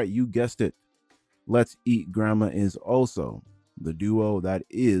that is right, you guessed it. Let's Eat Grandma is also the duo that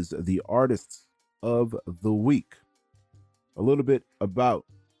is the artists of the week. A little bit about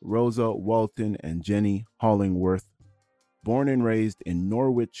Rosa Walton and Jenny Hollingworth. Born and raised in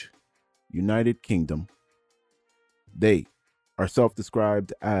Norwich, United Kingdom, they are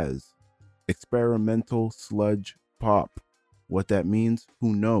self-described as experimental sludge pop. What that means,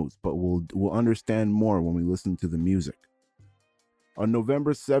 who knows, but we'll understand more when we listen to the music. On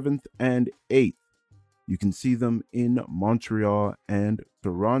November 7th and 8th, you can see them in Montreal and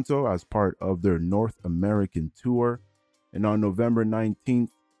Toronto as part of their North American tour. And on November 19th,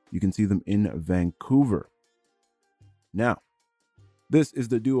 you can see them in Vancouver. Now, this is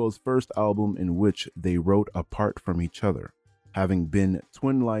the duo's first album in which they wrote apart from each other, having been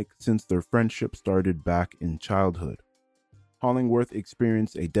twin-like since their friendship started back in childhood. Hollingworth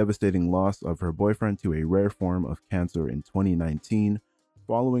experienced a devastating loss of her boyfriend to a rare form of cancer in 2019,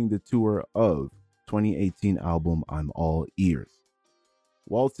 following the tour of 2018 album I'm All Ears.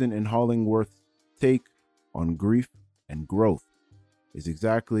 Walton and Hollingworth's take on grief and growth is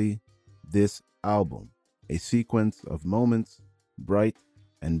exactly this album, a sequence of moments, bright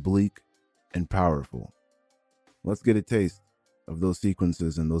and bleak and powerful. Let's get a taste of those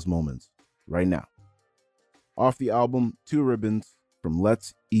sequences and those moments right now. Off the album, Two Ribbons from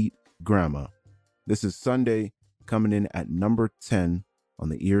Let's Eat Grandma. This is Sunday, coming in at number 10 on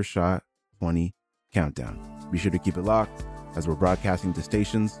the Earshot 20 Countdown. Be sure to keep it locked as we're broadcasting to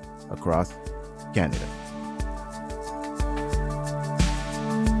stations across Canada.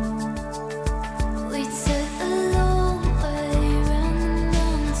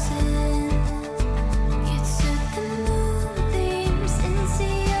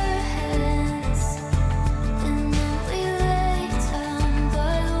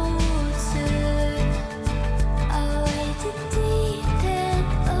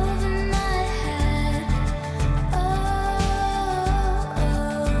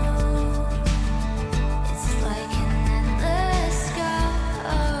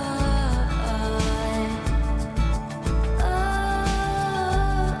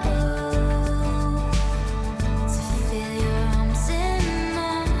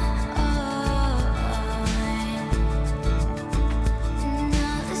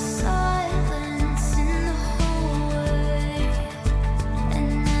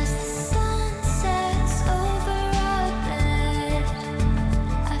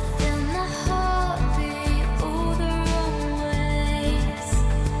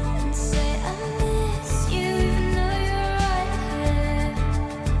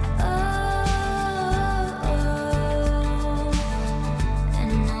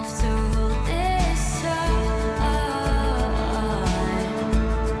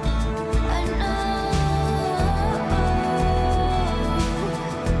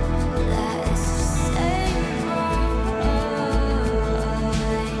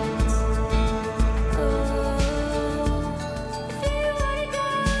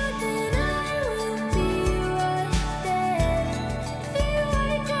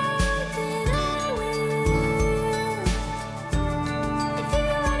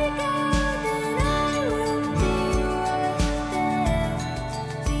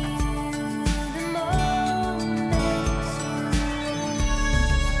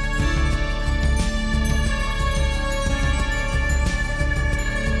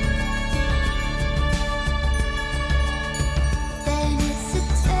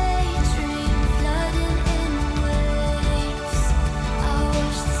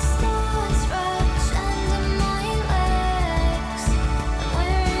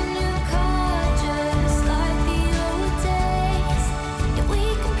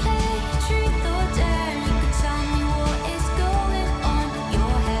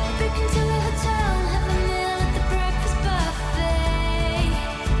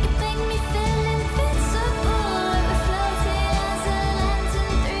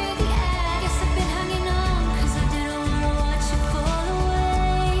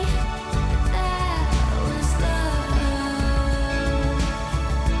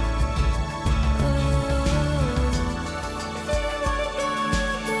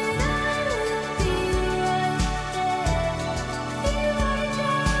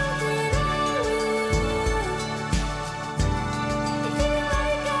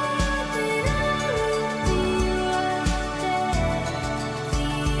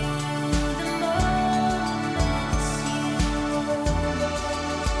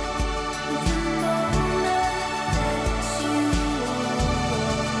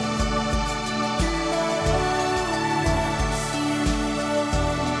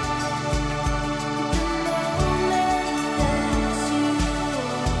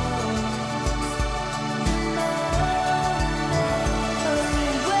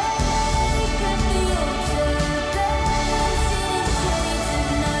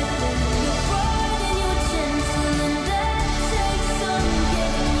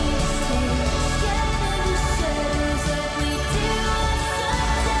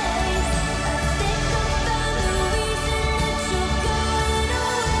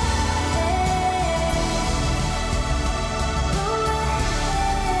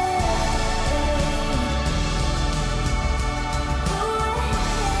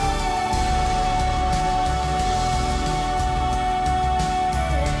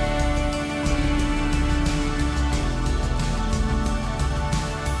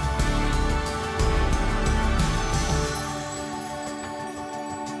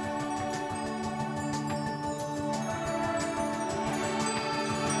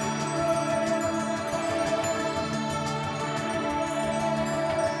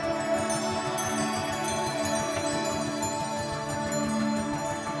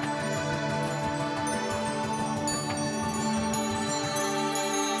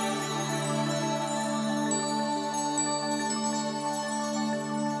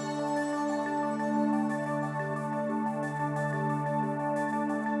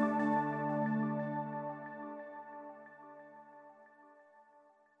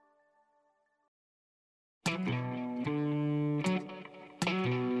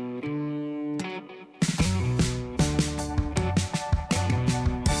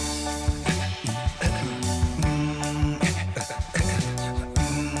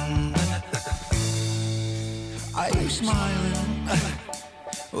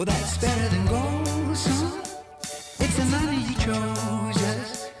 Oh, that's better than gold, son. It's a money you chose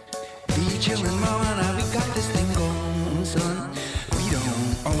us. Be chillin', mama, now we got this thing going, son. We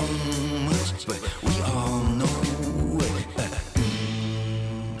don't own much, but we all know it.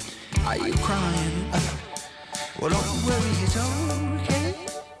 Are you crying? Well, don't worry, it's okay.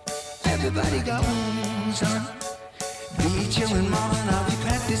 Everybody got one, son. Be chillin', mama, now we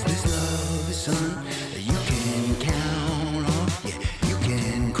practice this love, son. You can count on, yeah, you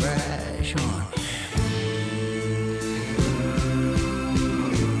can crash on.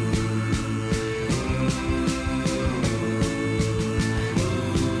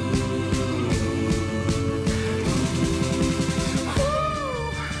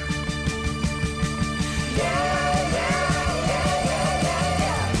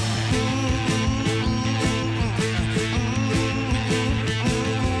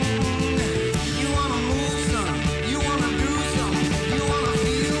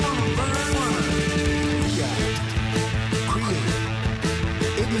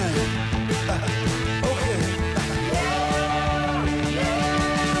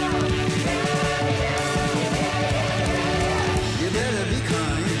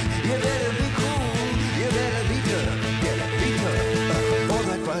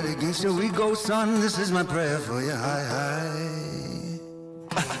 Here we go, son, this is my prayer for you, hi, hi.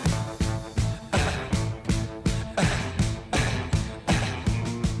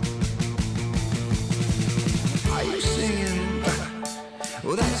 Are you singing?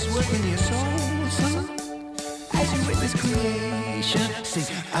 Well, that's working your soul, son. As you witness creation, sing,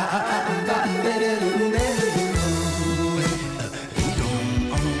 I'm gotten better than better than we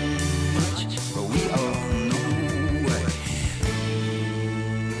don't own much, but we all know it.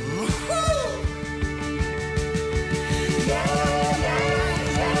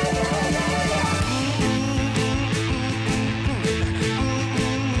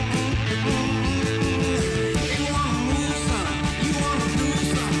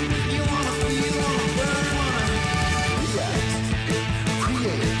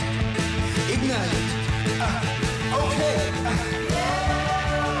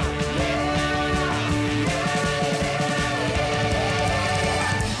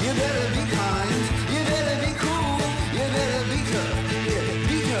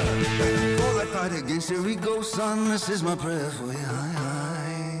 Here we go, son, this is my prayer for you.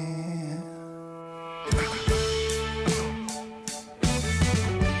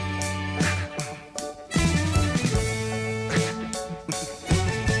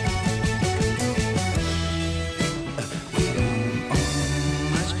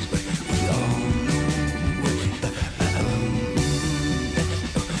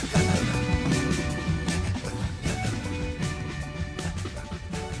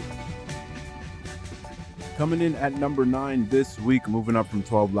 Coming in at number 9 this week, moving up from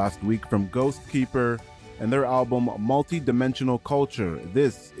 12 last week, from Ghost Keeper and their album Multi-Dimensional Culture.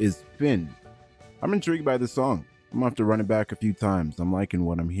 This is Finn. I'm intrigued by this song. I'm gonna have to run it back a few times. I'm liking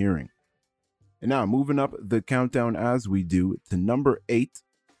what I'm hearing. And now, moving up the countdown as we do to number 8,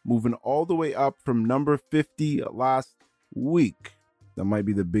 moving all the way up from number 50 last week. That might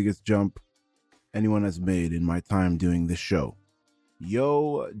be the biggest jump anyone has made in my time doing this show.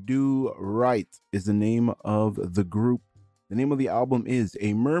 Yo Do Right is the name of the group. The name of the album is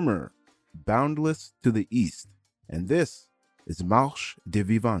A Murmur, Boundless to the East. And this is Marche des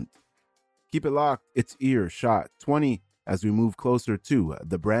Vivants. Keep it locked, it's Earshot 20 as we move closer to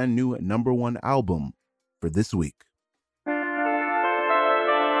the brand new number 1 album for this week.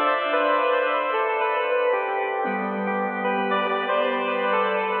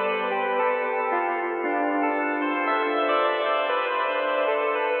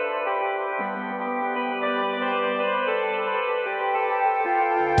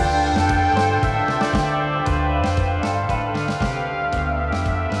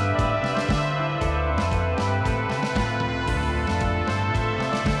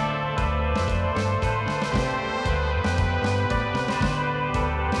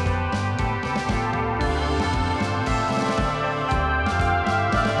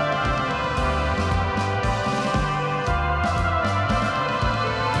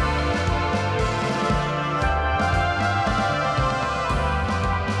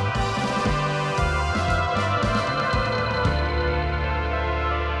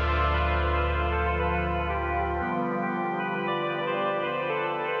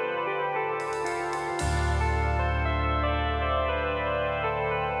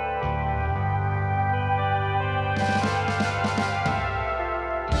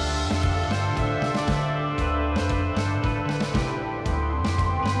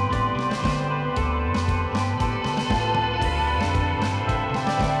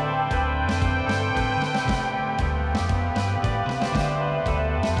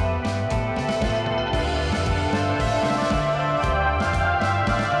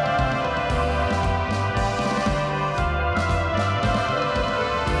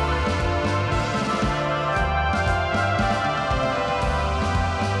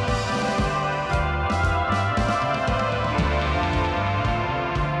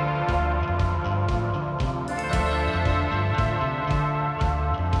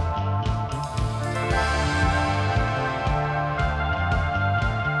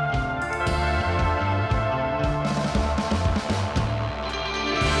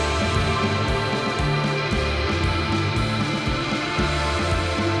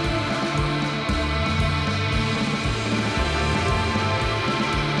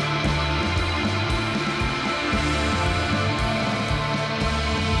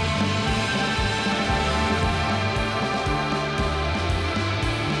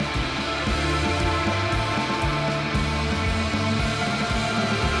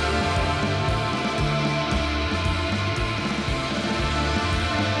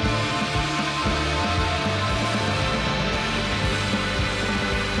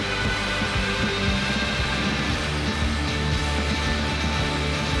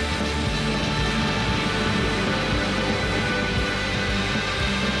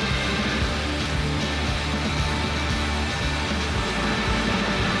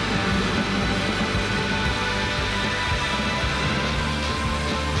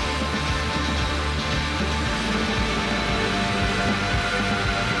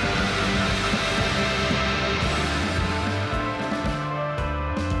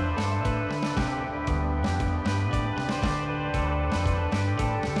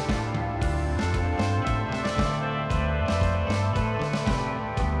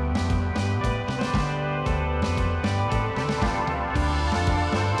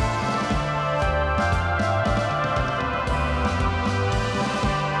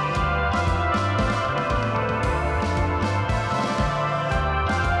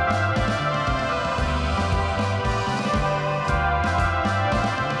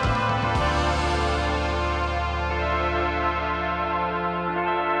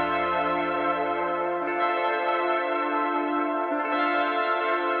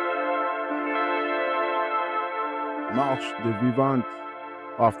 Marche de Vivant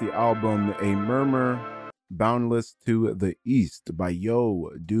off the album A Murmur, Boundless to the East by Yo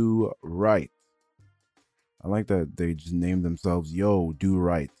Do Right. I like that they just named themselves Yo Do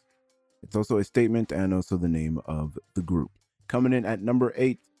Right. It's also a statement and also the name of the group. Coming in at number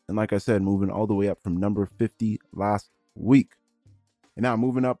 8, and like I said, moving all the way up from number 50 last week. And now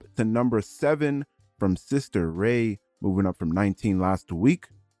moving up to number 7 from Sister Ray, moving up from 19 last week.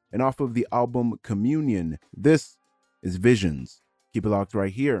 And off of the album Communion, this is Visions. Keep it locked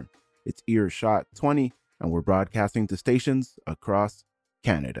right here. It's Earshot 20, and we're broadcasting to stations across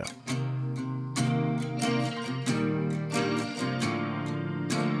Canada.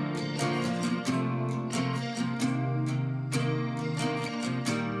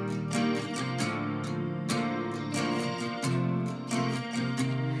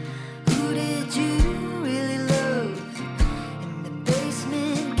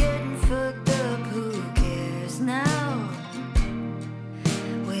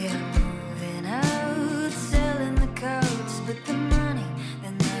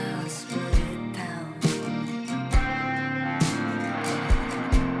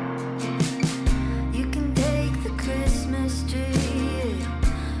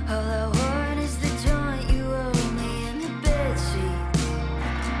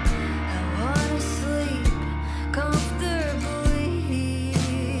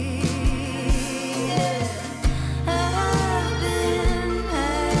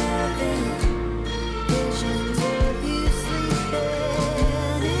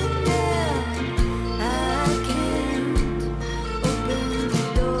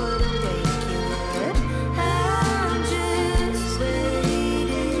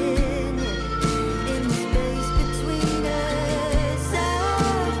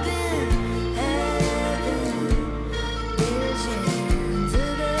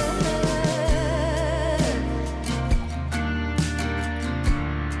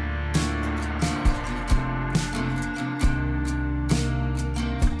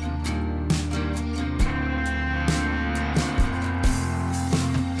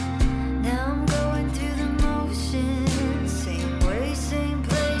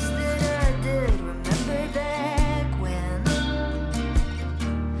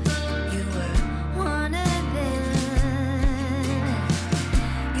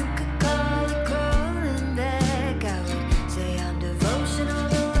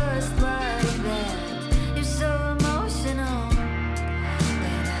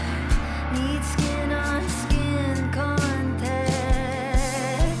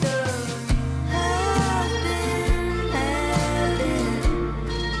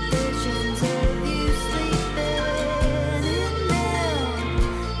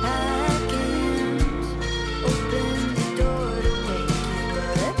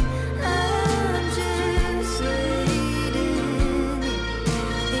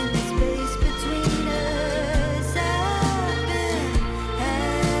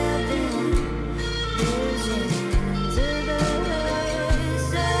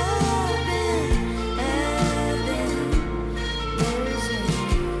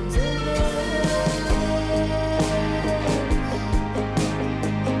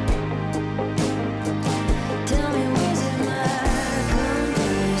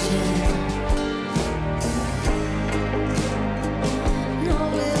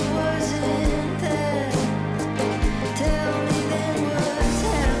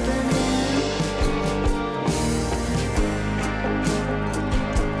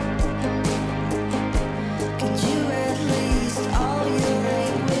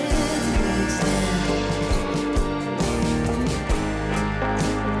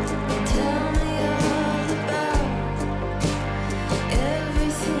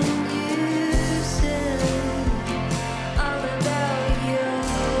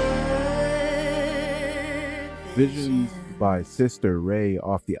 Visions by Sister Ray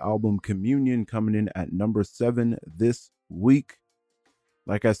off the album Communion, coming in at number 7 this week.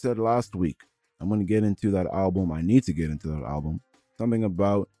 Like I said last week, I'm going to get into that album. I need to get into that album. Something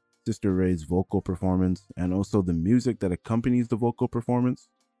about Sister Ray's vocal performance and also the music that accompanies the vocal performance.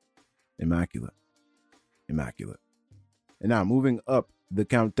 Immaculate. Immaculate. And now moving up the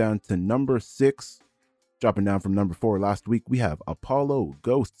countdown to number 6. Dropping down from number 4 last week, we have Apollo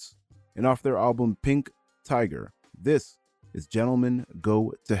Ghosts. And off their album Pink Tiger, this is Gentlemen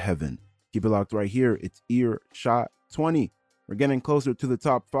Go to Heaven. Keep it locked right here. It's Earshot 20. We're getting closer to the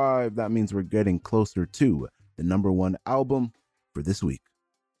top 5. That means we're getting closer to the number 1 album for this week.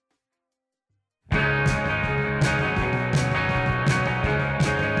 She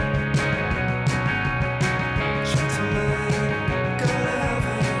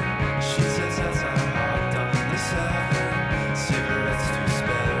says as I hopped on the 7.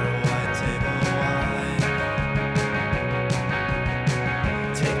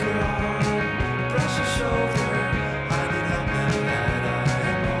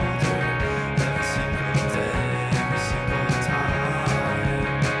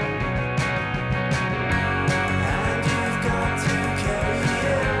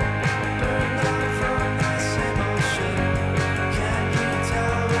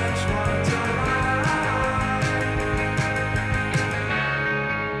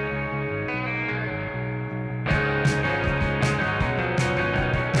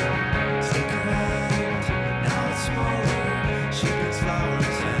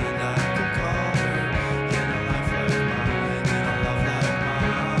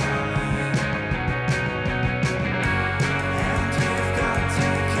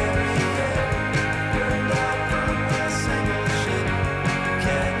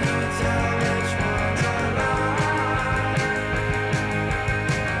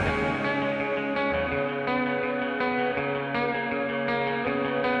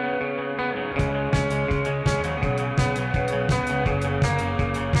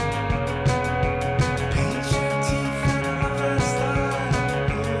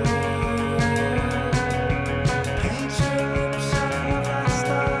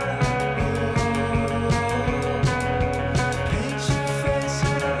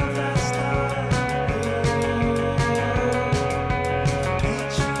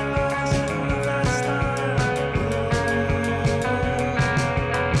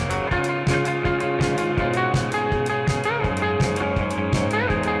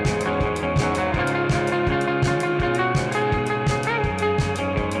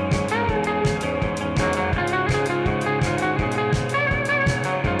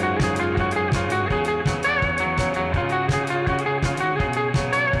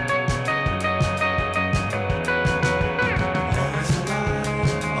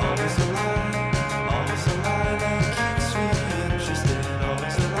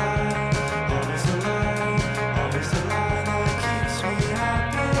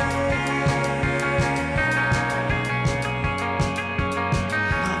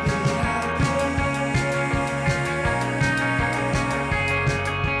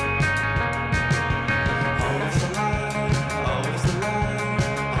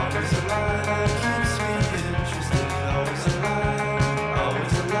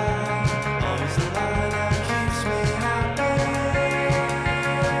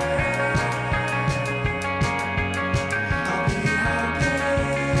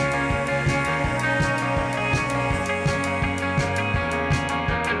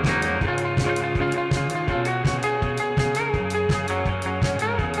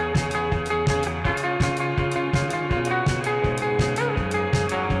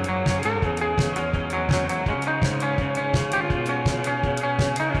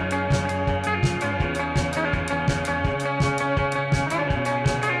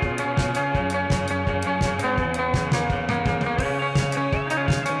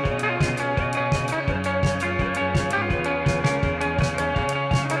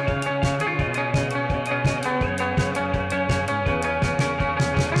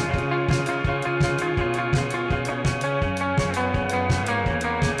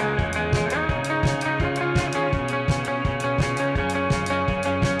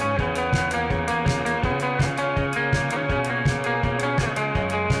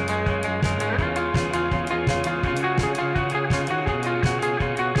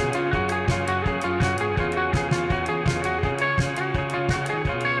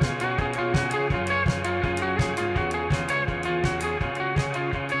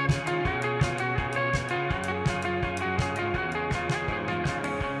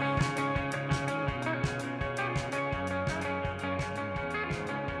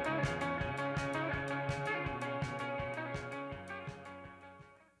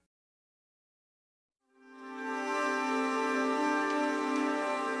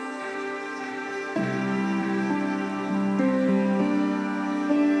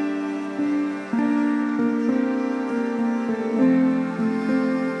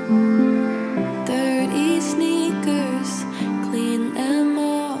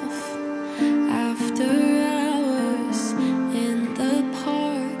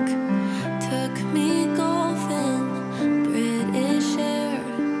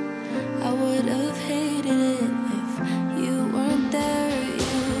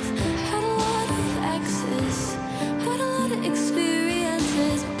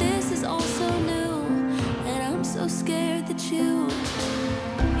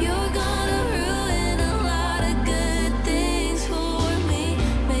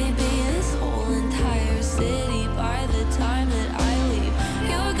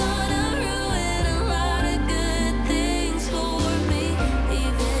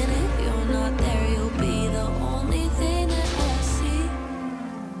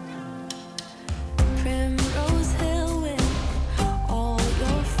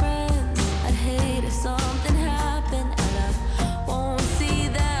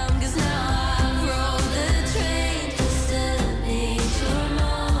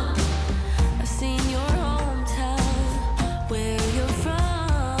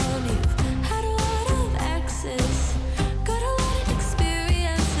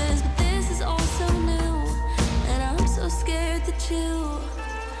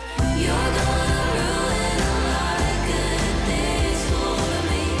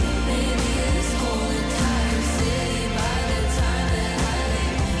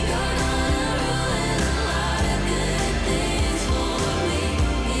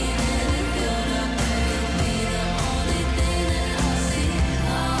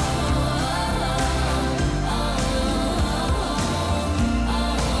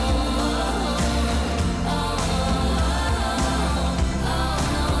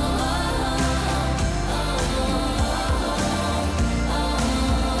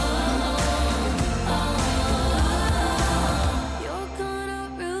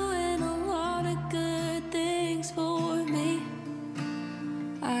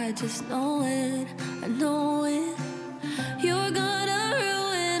 just know it, I know it. You're gonna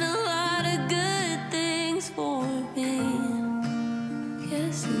ruin a lot of good things for me.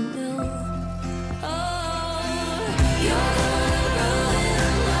 Yes, you will. Oh, you're gonna ruin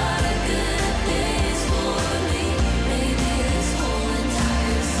a lot of good things for me. Maybe this whole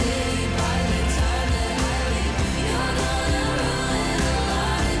entire city by the time that I leave. You're gonna ruin a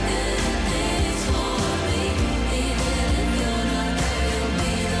lot of good things for me. Even if you're not there, you'll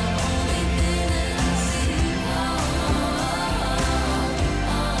be the only thing that I see.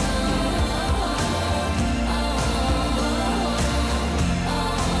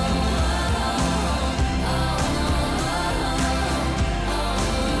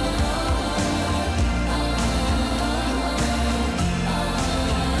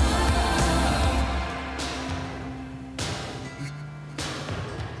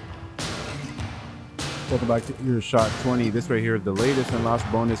 Welcome back to Earshot 20. This right here is the latest and last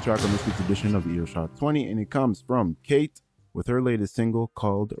bonus track on this week's edition of Earshot 20, and it comes from Kate with her latest single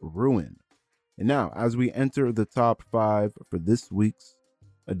called Ruin. And now, as we enter the top 5 for this week's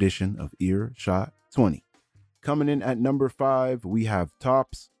edition of Earshot 20, coming in at number 5, we have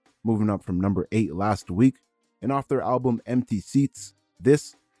Tops, moving up from number 8 last week, and off their album Empty Seats,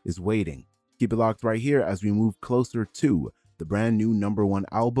 this is Waiting. Keep it locked right here as we move closer to the brand new number 1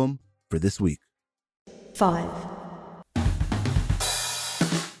 album for this week. 5.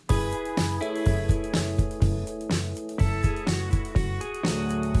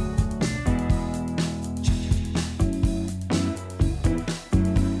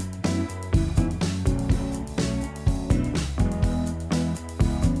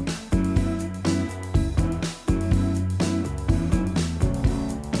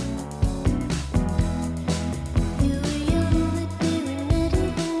 You were young, but we were not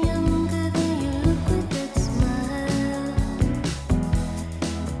even younger than you look with that smile.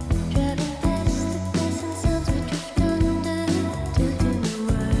 Driving past the passing sounds we drift under, tilting the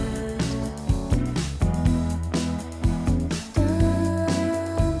world. Stumbled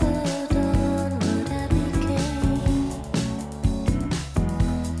on what I became,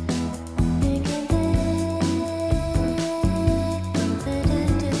 thinking that better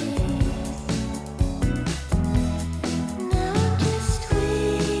days. Now I'm just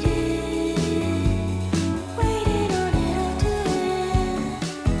waiting on it all to end.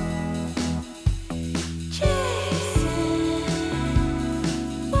 Chasing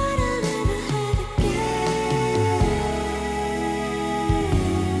what I'll never have again.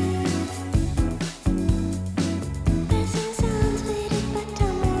 Passing sounds faded by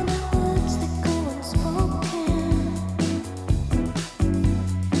time on the words that go unspoken.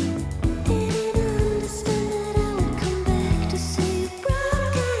 Didn't understand that I would come back to see you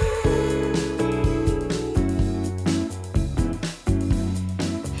broken.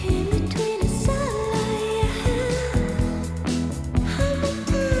 In between the sunlight, I'm the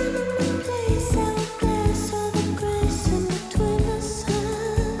time and the place. Hourglass all the grace in between the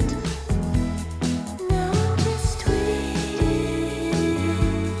sand. Now I'm just waiting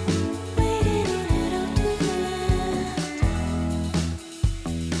on it all to end.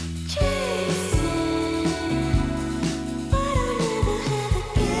 Chasing what I'll never have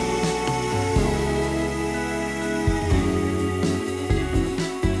Now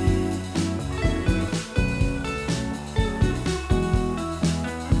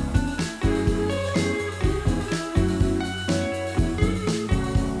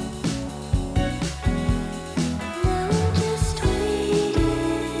I'm just waiting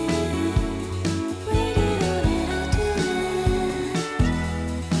on it all to end.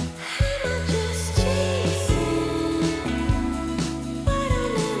 Am I just chasing what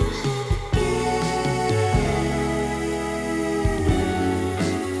I'll never have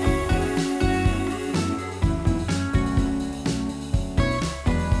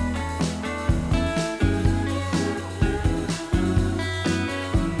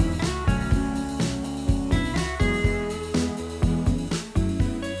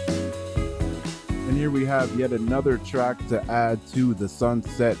And here we have yet another track to add to the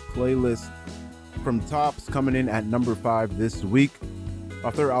Sunset playlist from Tops, coming in at number 5 this week.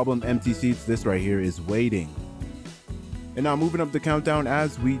 Off their album Empty Seats, this right here is Waiting. And now moving up the countdown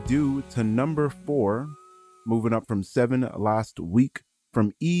as we do to number 4, moving up from 7 last week,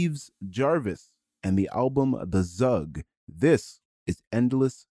 from Eves Jarvis and the album The Zug. This is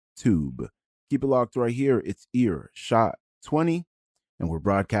Endless Tube. Keep it locked right here. It's Earshot 20, and we're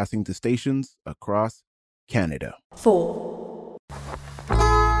broadcasting to stations across Canada. 4.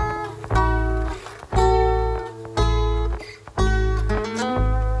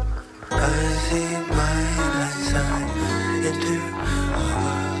 I see my inside into a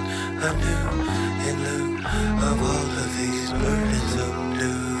world anew in lieu of all of these burdensome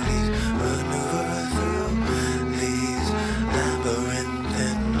duties. Maneuver through these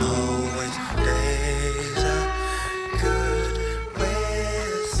labyrinthine hallways. Days I could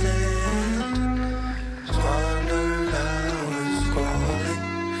resent. Squandered hours scrolling,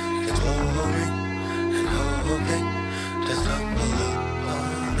 exploring, and hoping to stumble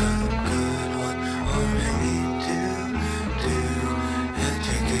upon a good one, or maybe two, to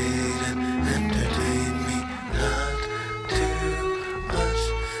educate and entertain me. Not too much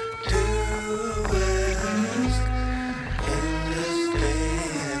to ask in this day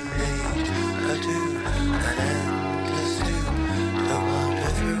and age. A dude, an endless tube to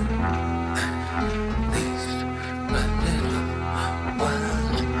wander through. At least a little while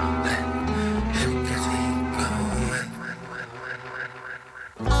that it gets me going.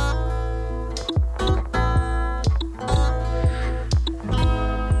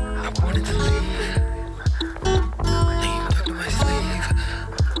 I wanted to leave, tucked in my sleeve.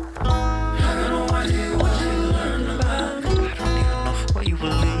 I don't know what you learn about me. I don't even know what you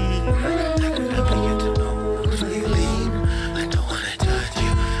believe. I can never get to know who's where you lean. I don't wanna judge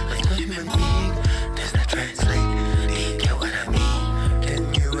you like a human being. Does that translate? Do you get what I mean? Can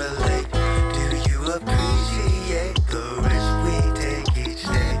you relate? Do you appreciate the risk we take each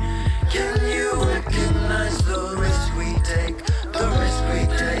day? Can you recognize the risk we take? The risk we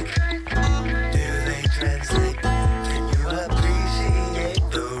take. Do they translate? Can you appreciate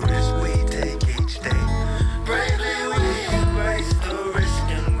the risk we take each day? Bravely we embrace the risk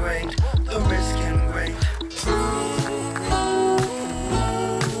ingrained. The risk ingrained.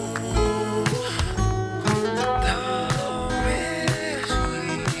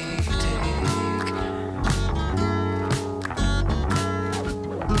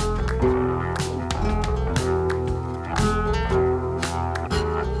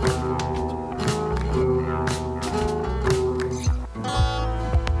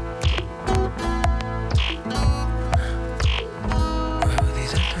 Where will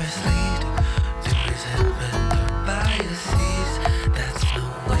these interests lead? To resentment or biases? That's no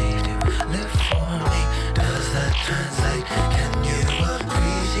way to live for me. Does that translate? Can you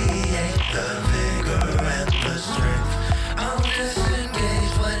appreciate the vigor and the strength? I'll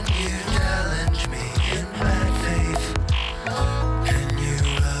disengage when you challenge me in bad faith. Can you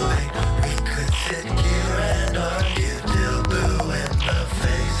relate? We could sit here and argue till blue in the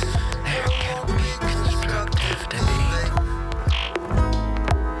face. There can be constructive debate.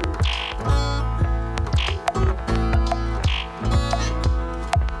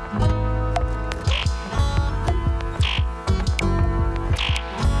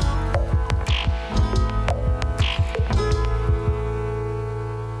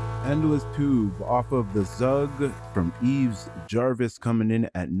 Endless Tube off of the Zug from Eves Jarvis, coming in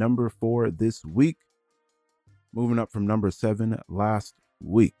at number 4 this week, moving up from number 7 last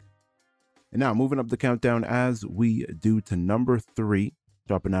week. And now moving up the countdown as we do to number 3,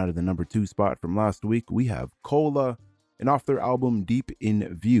 dropping out of the number 2 spot from last week, we have Cola, and off their album Deep in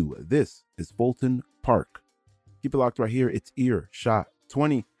View. This is Fulton Park. Keep it locked right here. It's Earshot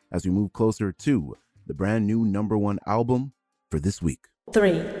 20 as we move closer to the brand new number 1 album for this week.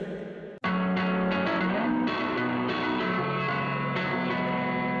 3,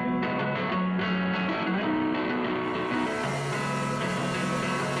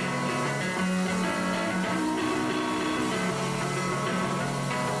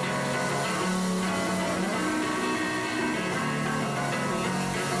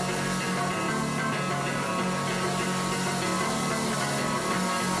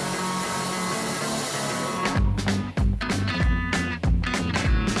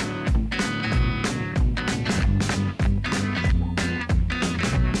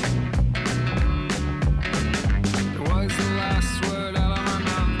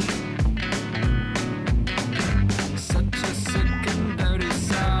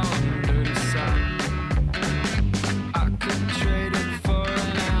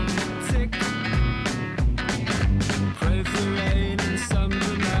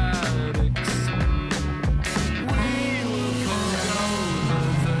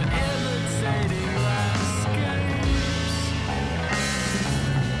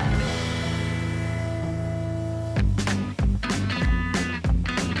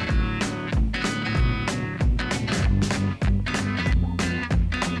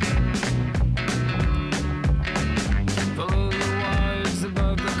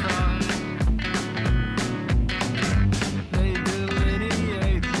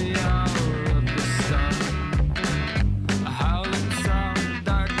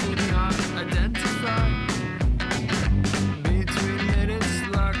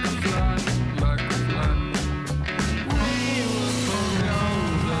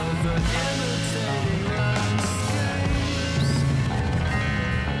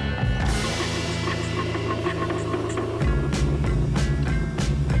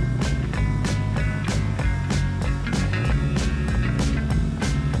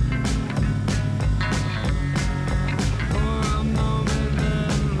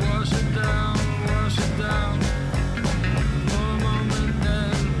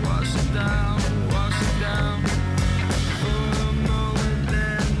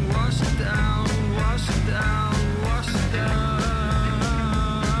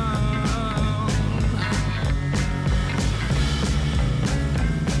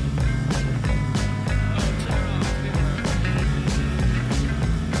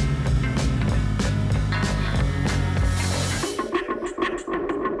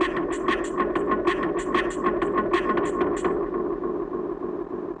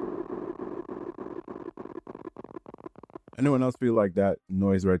 Anyone else feel like that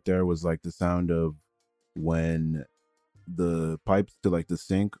noise right there was like the sound of when the pipes to like the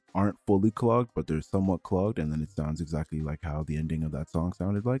sink aren't fully clogged, but they're somewhat clogged, and then it sounds exactly like how the ending of that song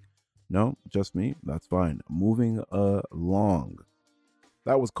sounded like? No, just me. That's fine. Moving along.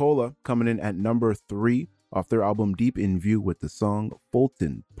 That was Cola coming in at number 3 off their album Deep in View with the song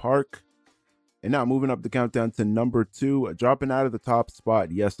Fulton Park. And now moving up the countdown to number 2, dropping out of the top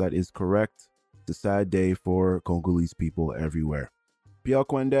spot. Yes, that is correct. It's a sad day for Congolese people everywhere. Pierre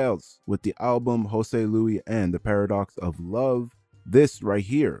Quendels with the album Jose Louis and the Paradox of Love. This right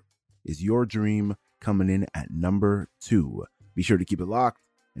here is Your Dream coming in at number 2. Be sure to keep it locked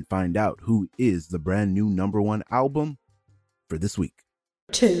and find out who is the brand new number 1 album for this week.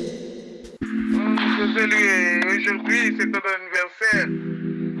 2. José Louis, aujourd'hui c'est ton anniversaire.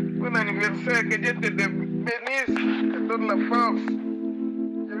 Bon anniversaire, que Dieu te bénisse, te donne la force.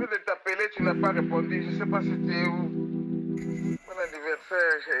 Je vais t'appeler, tu n'as pas répondu, je ne sais pas si tu es où. Bon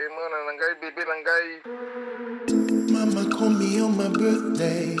anniversaire, mon nangai, bébé nangai. Mama called me on my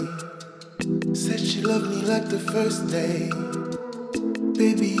birthday. Said she loved me like the first day.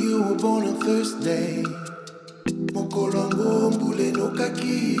 Baby, you were born on Thursday. Mokolongo mbule no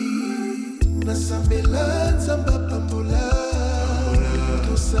kaki. Nasambela nzamba pambola.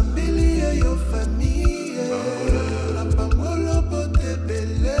 Tosambeli ya yo famille. Lapamolo bote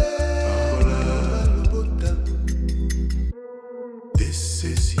bele. This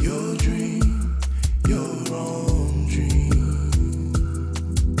is your dream, your own dream.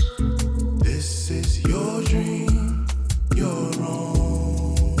 This is your dream, your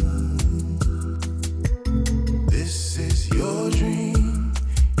own. This is your dream,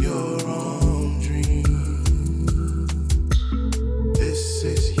 your own dream. This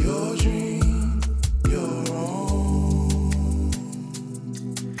is your dream, your own.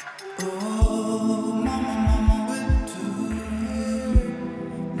 Oh, mama, wetu,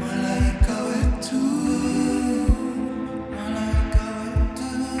 malaika wetu,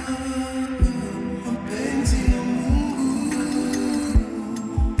 mapenzi ya Mungu.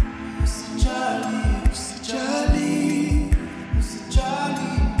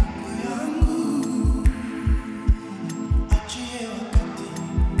 Usijali ndugu yangu, achie wakati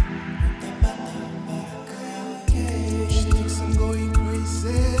utapata baraka yake. She thinks I'm going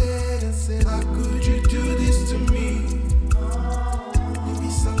crazy and said, how could you do this to me?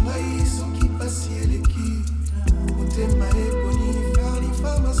 Ebisanga isoki pasi eleki. Motema eboni, found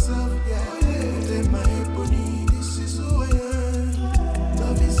for myself, yeah. Motema eboni, this is who I am.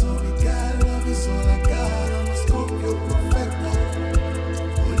 Love is all we got, love is all I got. I'm a Scorpio perfecto.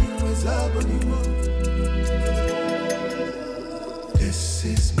 Always abonimo. This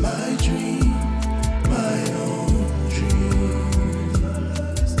is my dream, my own dream.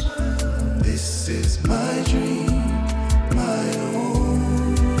 This is my dream, my own.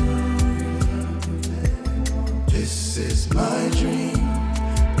 This is my dream,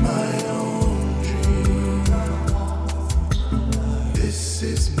 my own dream. This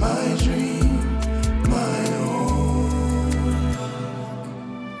is my dream, my own.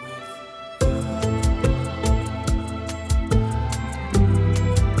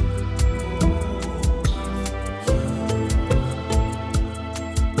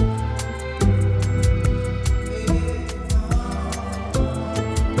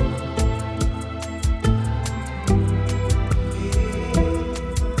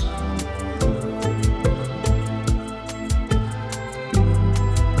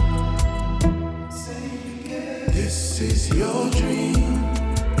 This is your dream,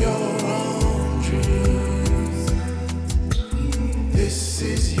 your own dream. This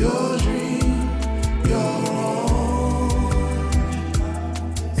is your dream, your own.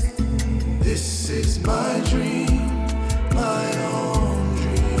 This is my dream, my own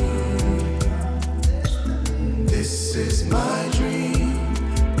dream. This is my dream,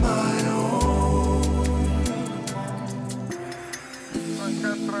 my own.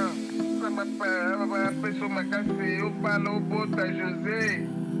 24 ans, ça m'a fait sur ma casse, au palo, bota, José.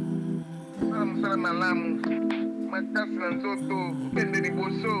 Ça m'a malamu. Ma casse na nzoto, bende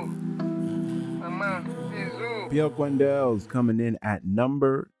liboso. Maman, bisous. Pierre Quendels coming in at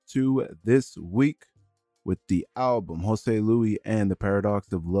number 2 this week with the album Jose Louis and the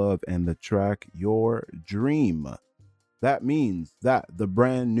Paradox of Love and the track Your Dream. That means that the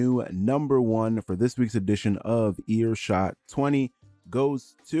brand new number 1 for this week's edition of Earshot 20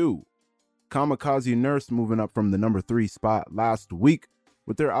 goes to Kamikaze Nurse, moving up from the number 3 spot last week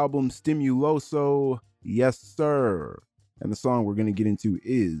with their album Stimuloso. Yes, sir. And the song we're going to get into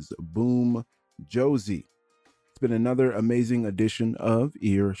is Boom Josie. It's been another amazing edition of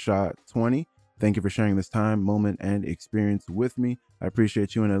Earshot 20. Thank you for sharing this time, moment, and experience with me. I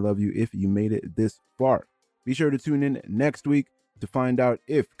appreciate you and I love you if you made it this far. Be sure to tune in next week to find out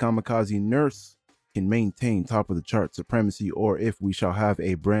if Kamikaze Nurse can maintain top of the chart supremacy or if we shall have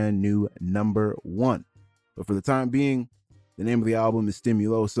a brand new #1. But for the time being, the name of the album is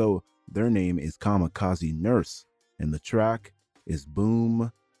Stimuloso. Their name is Kamikaze Nurse, and the track is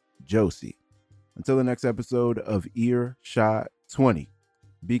Boom Josie. Until the next episode of Earshot 20,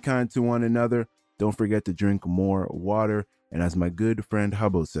 be kind to one another. Don't forget to drink more water. And as my good friend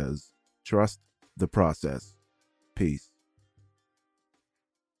Hubbo says, trust the process. Peace.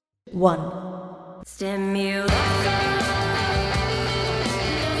 1. Stimulation.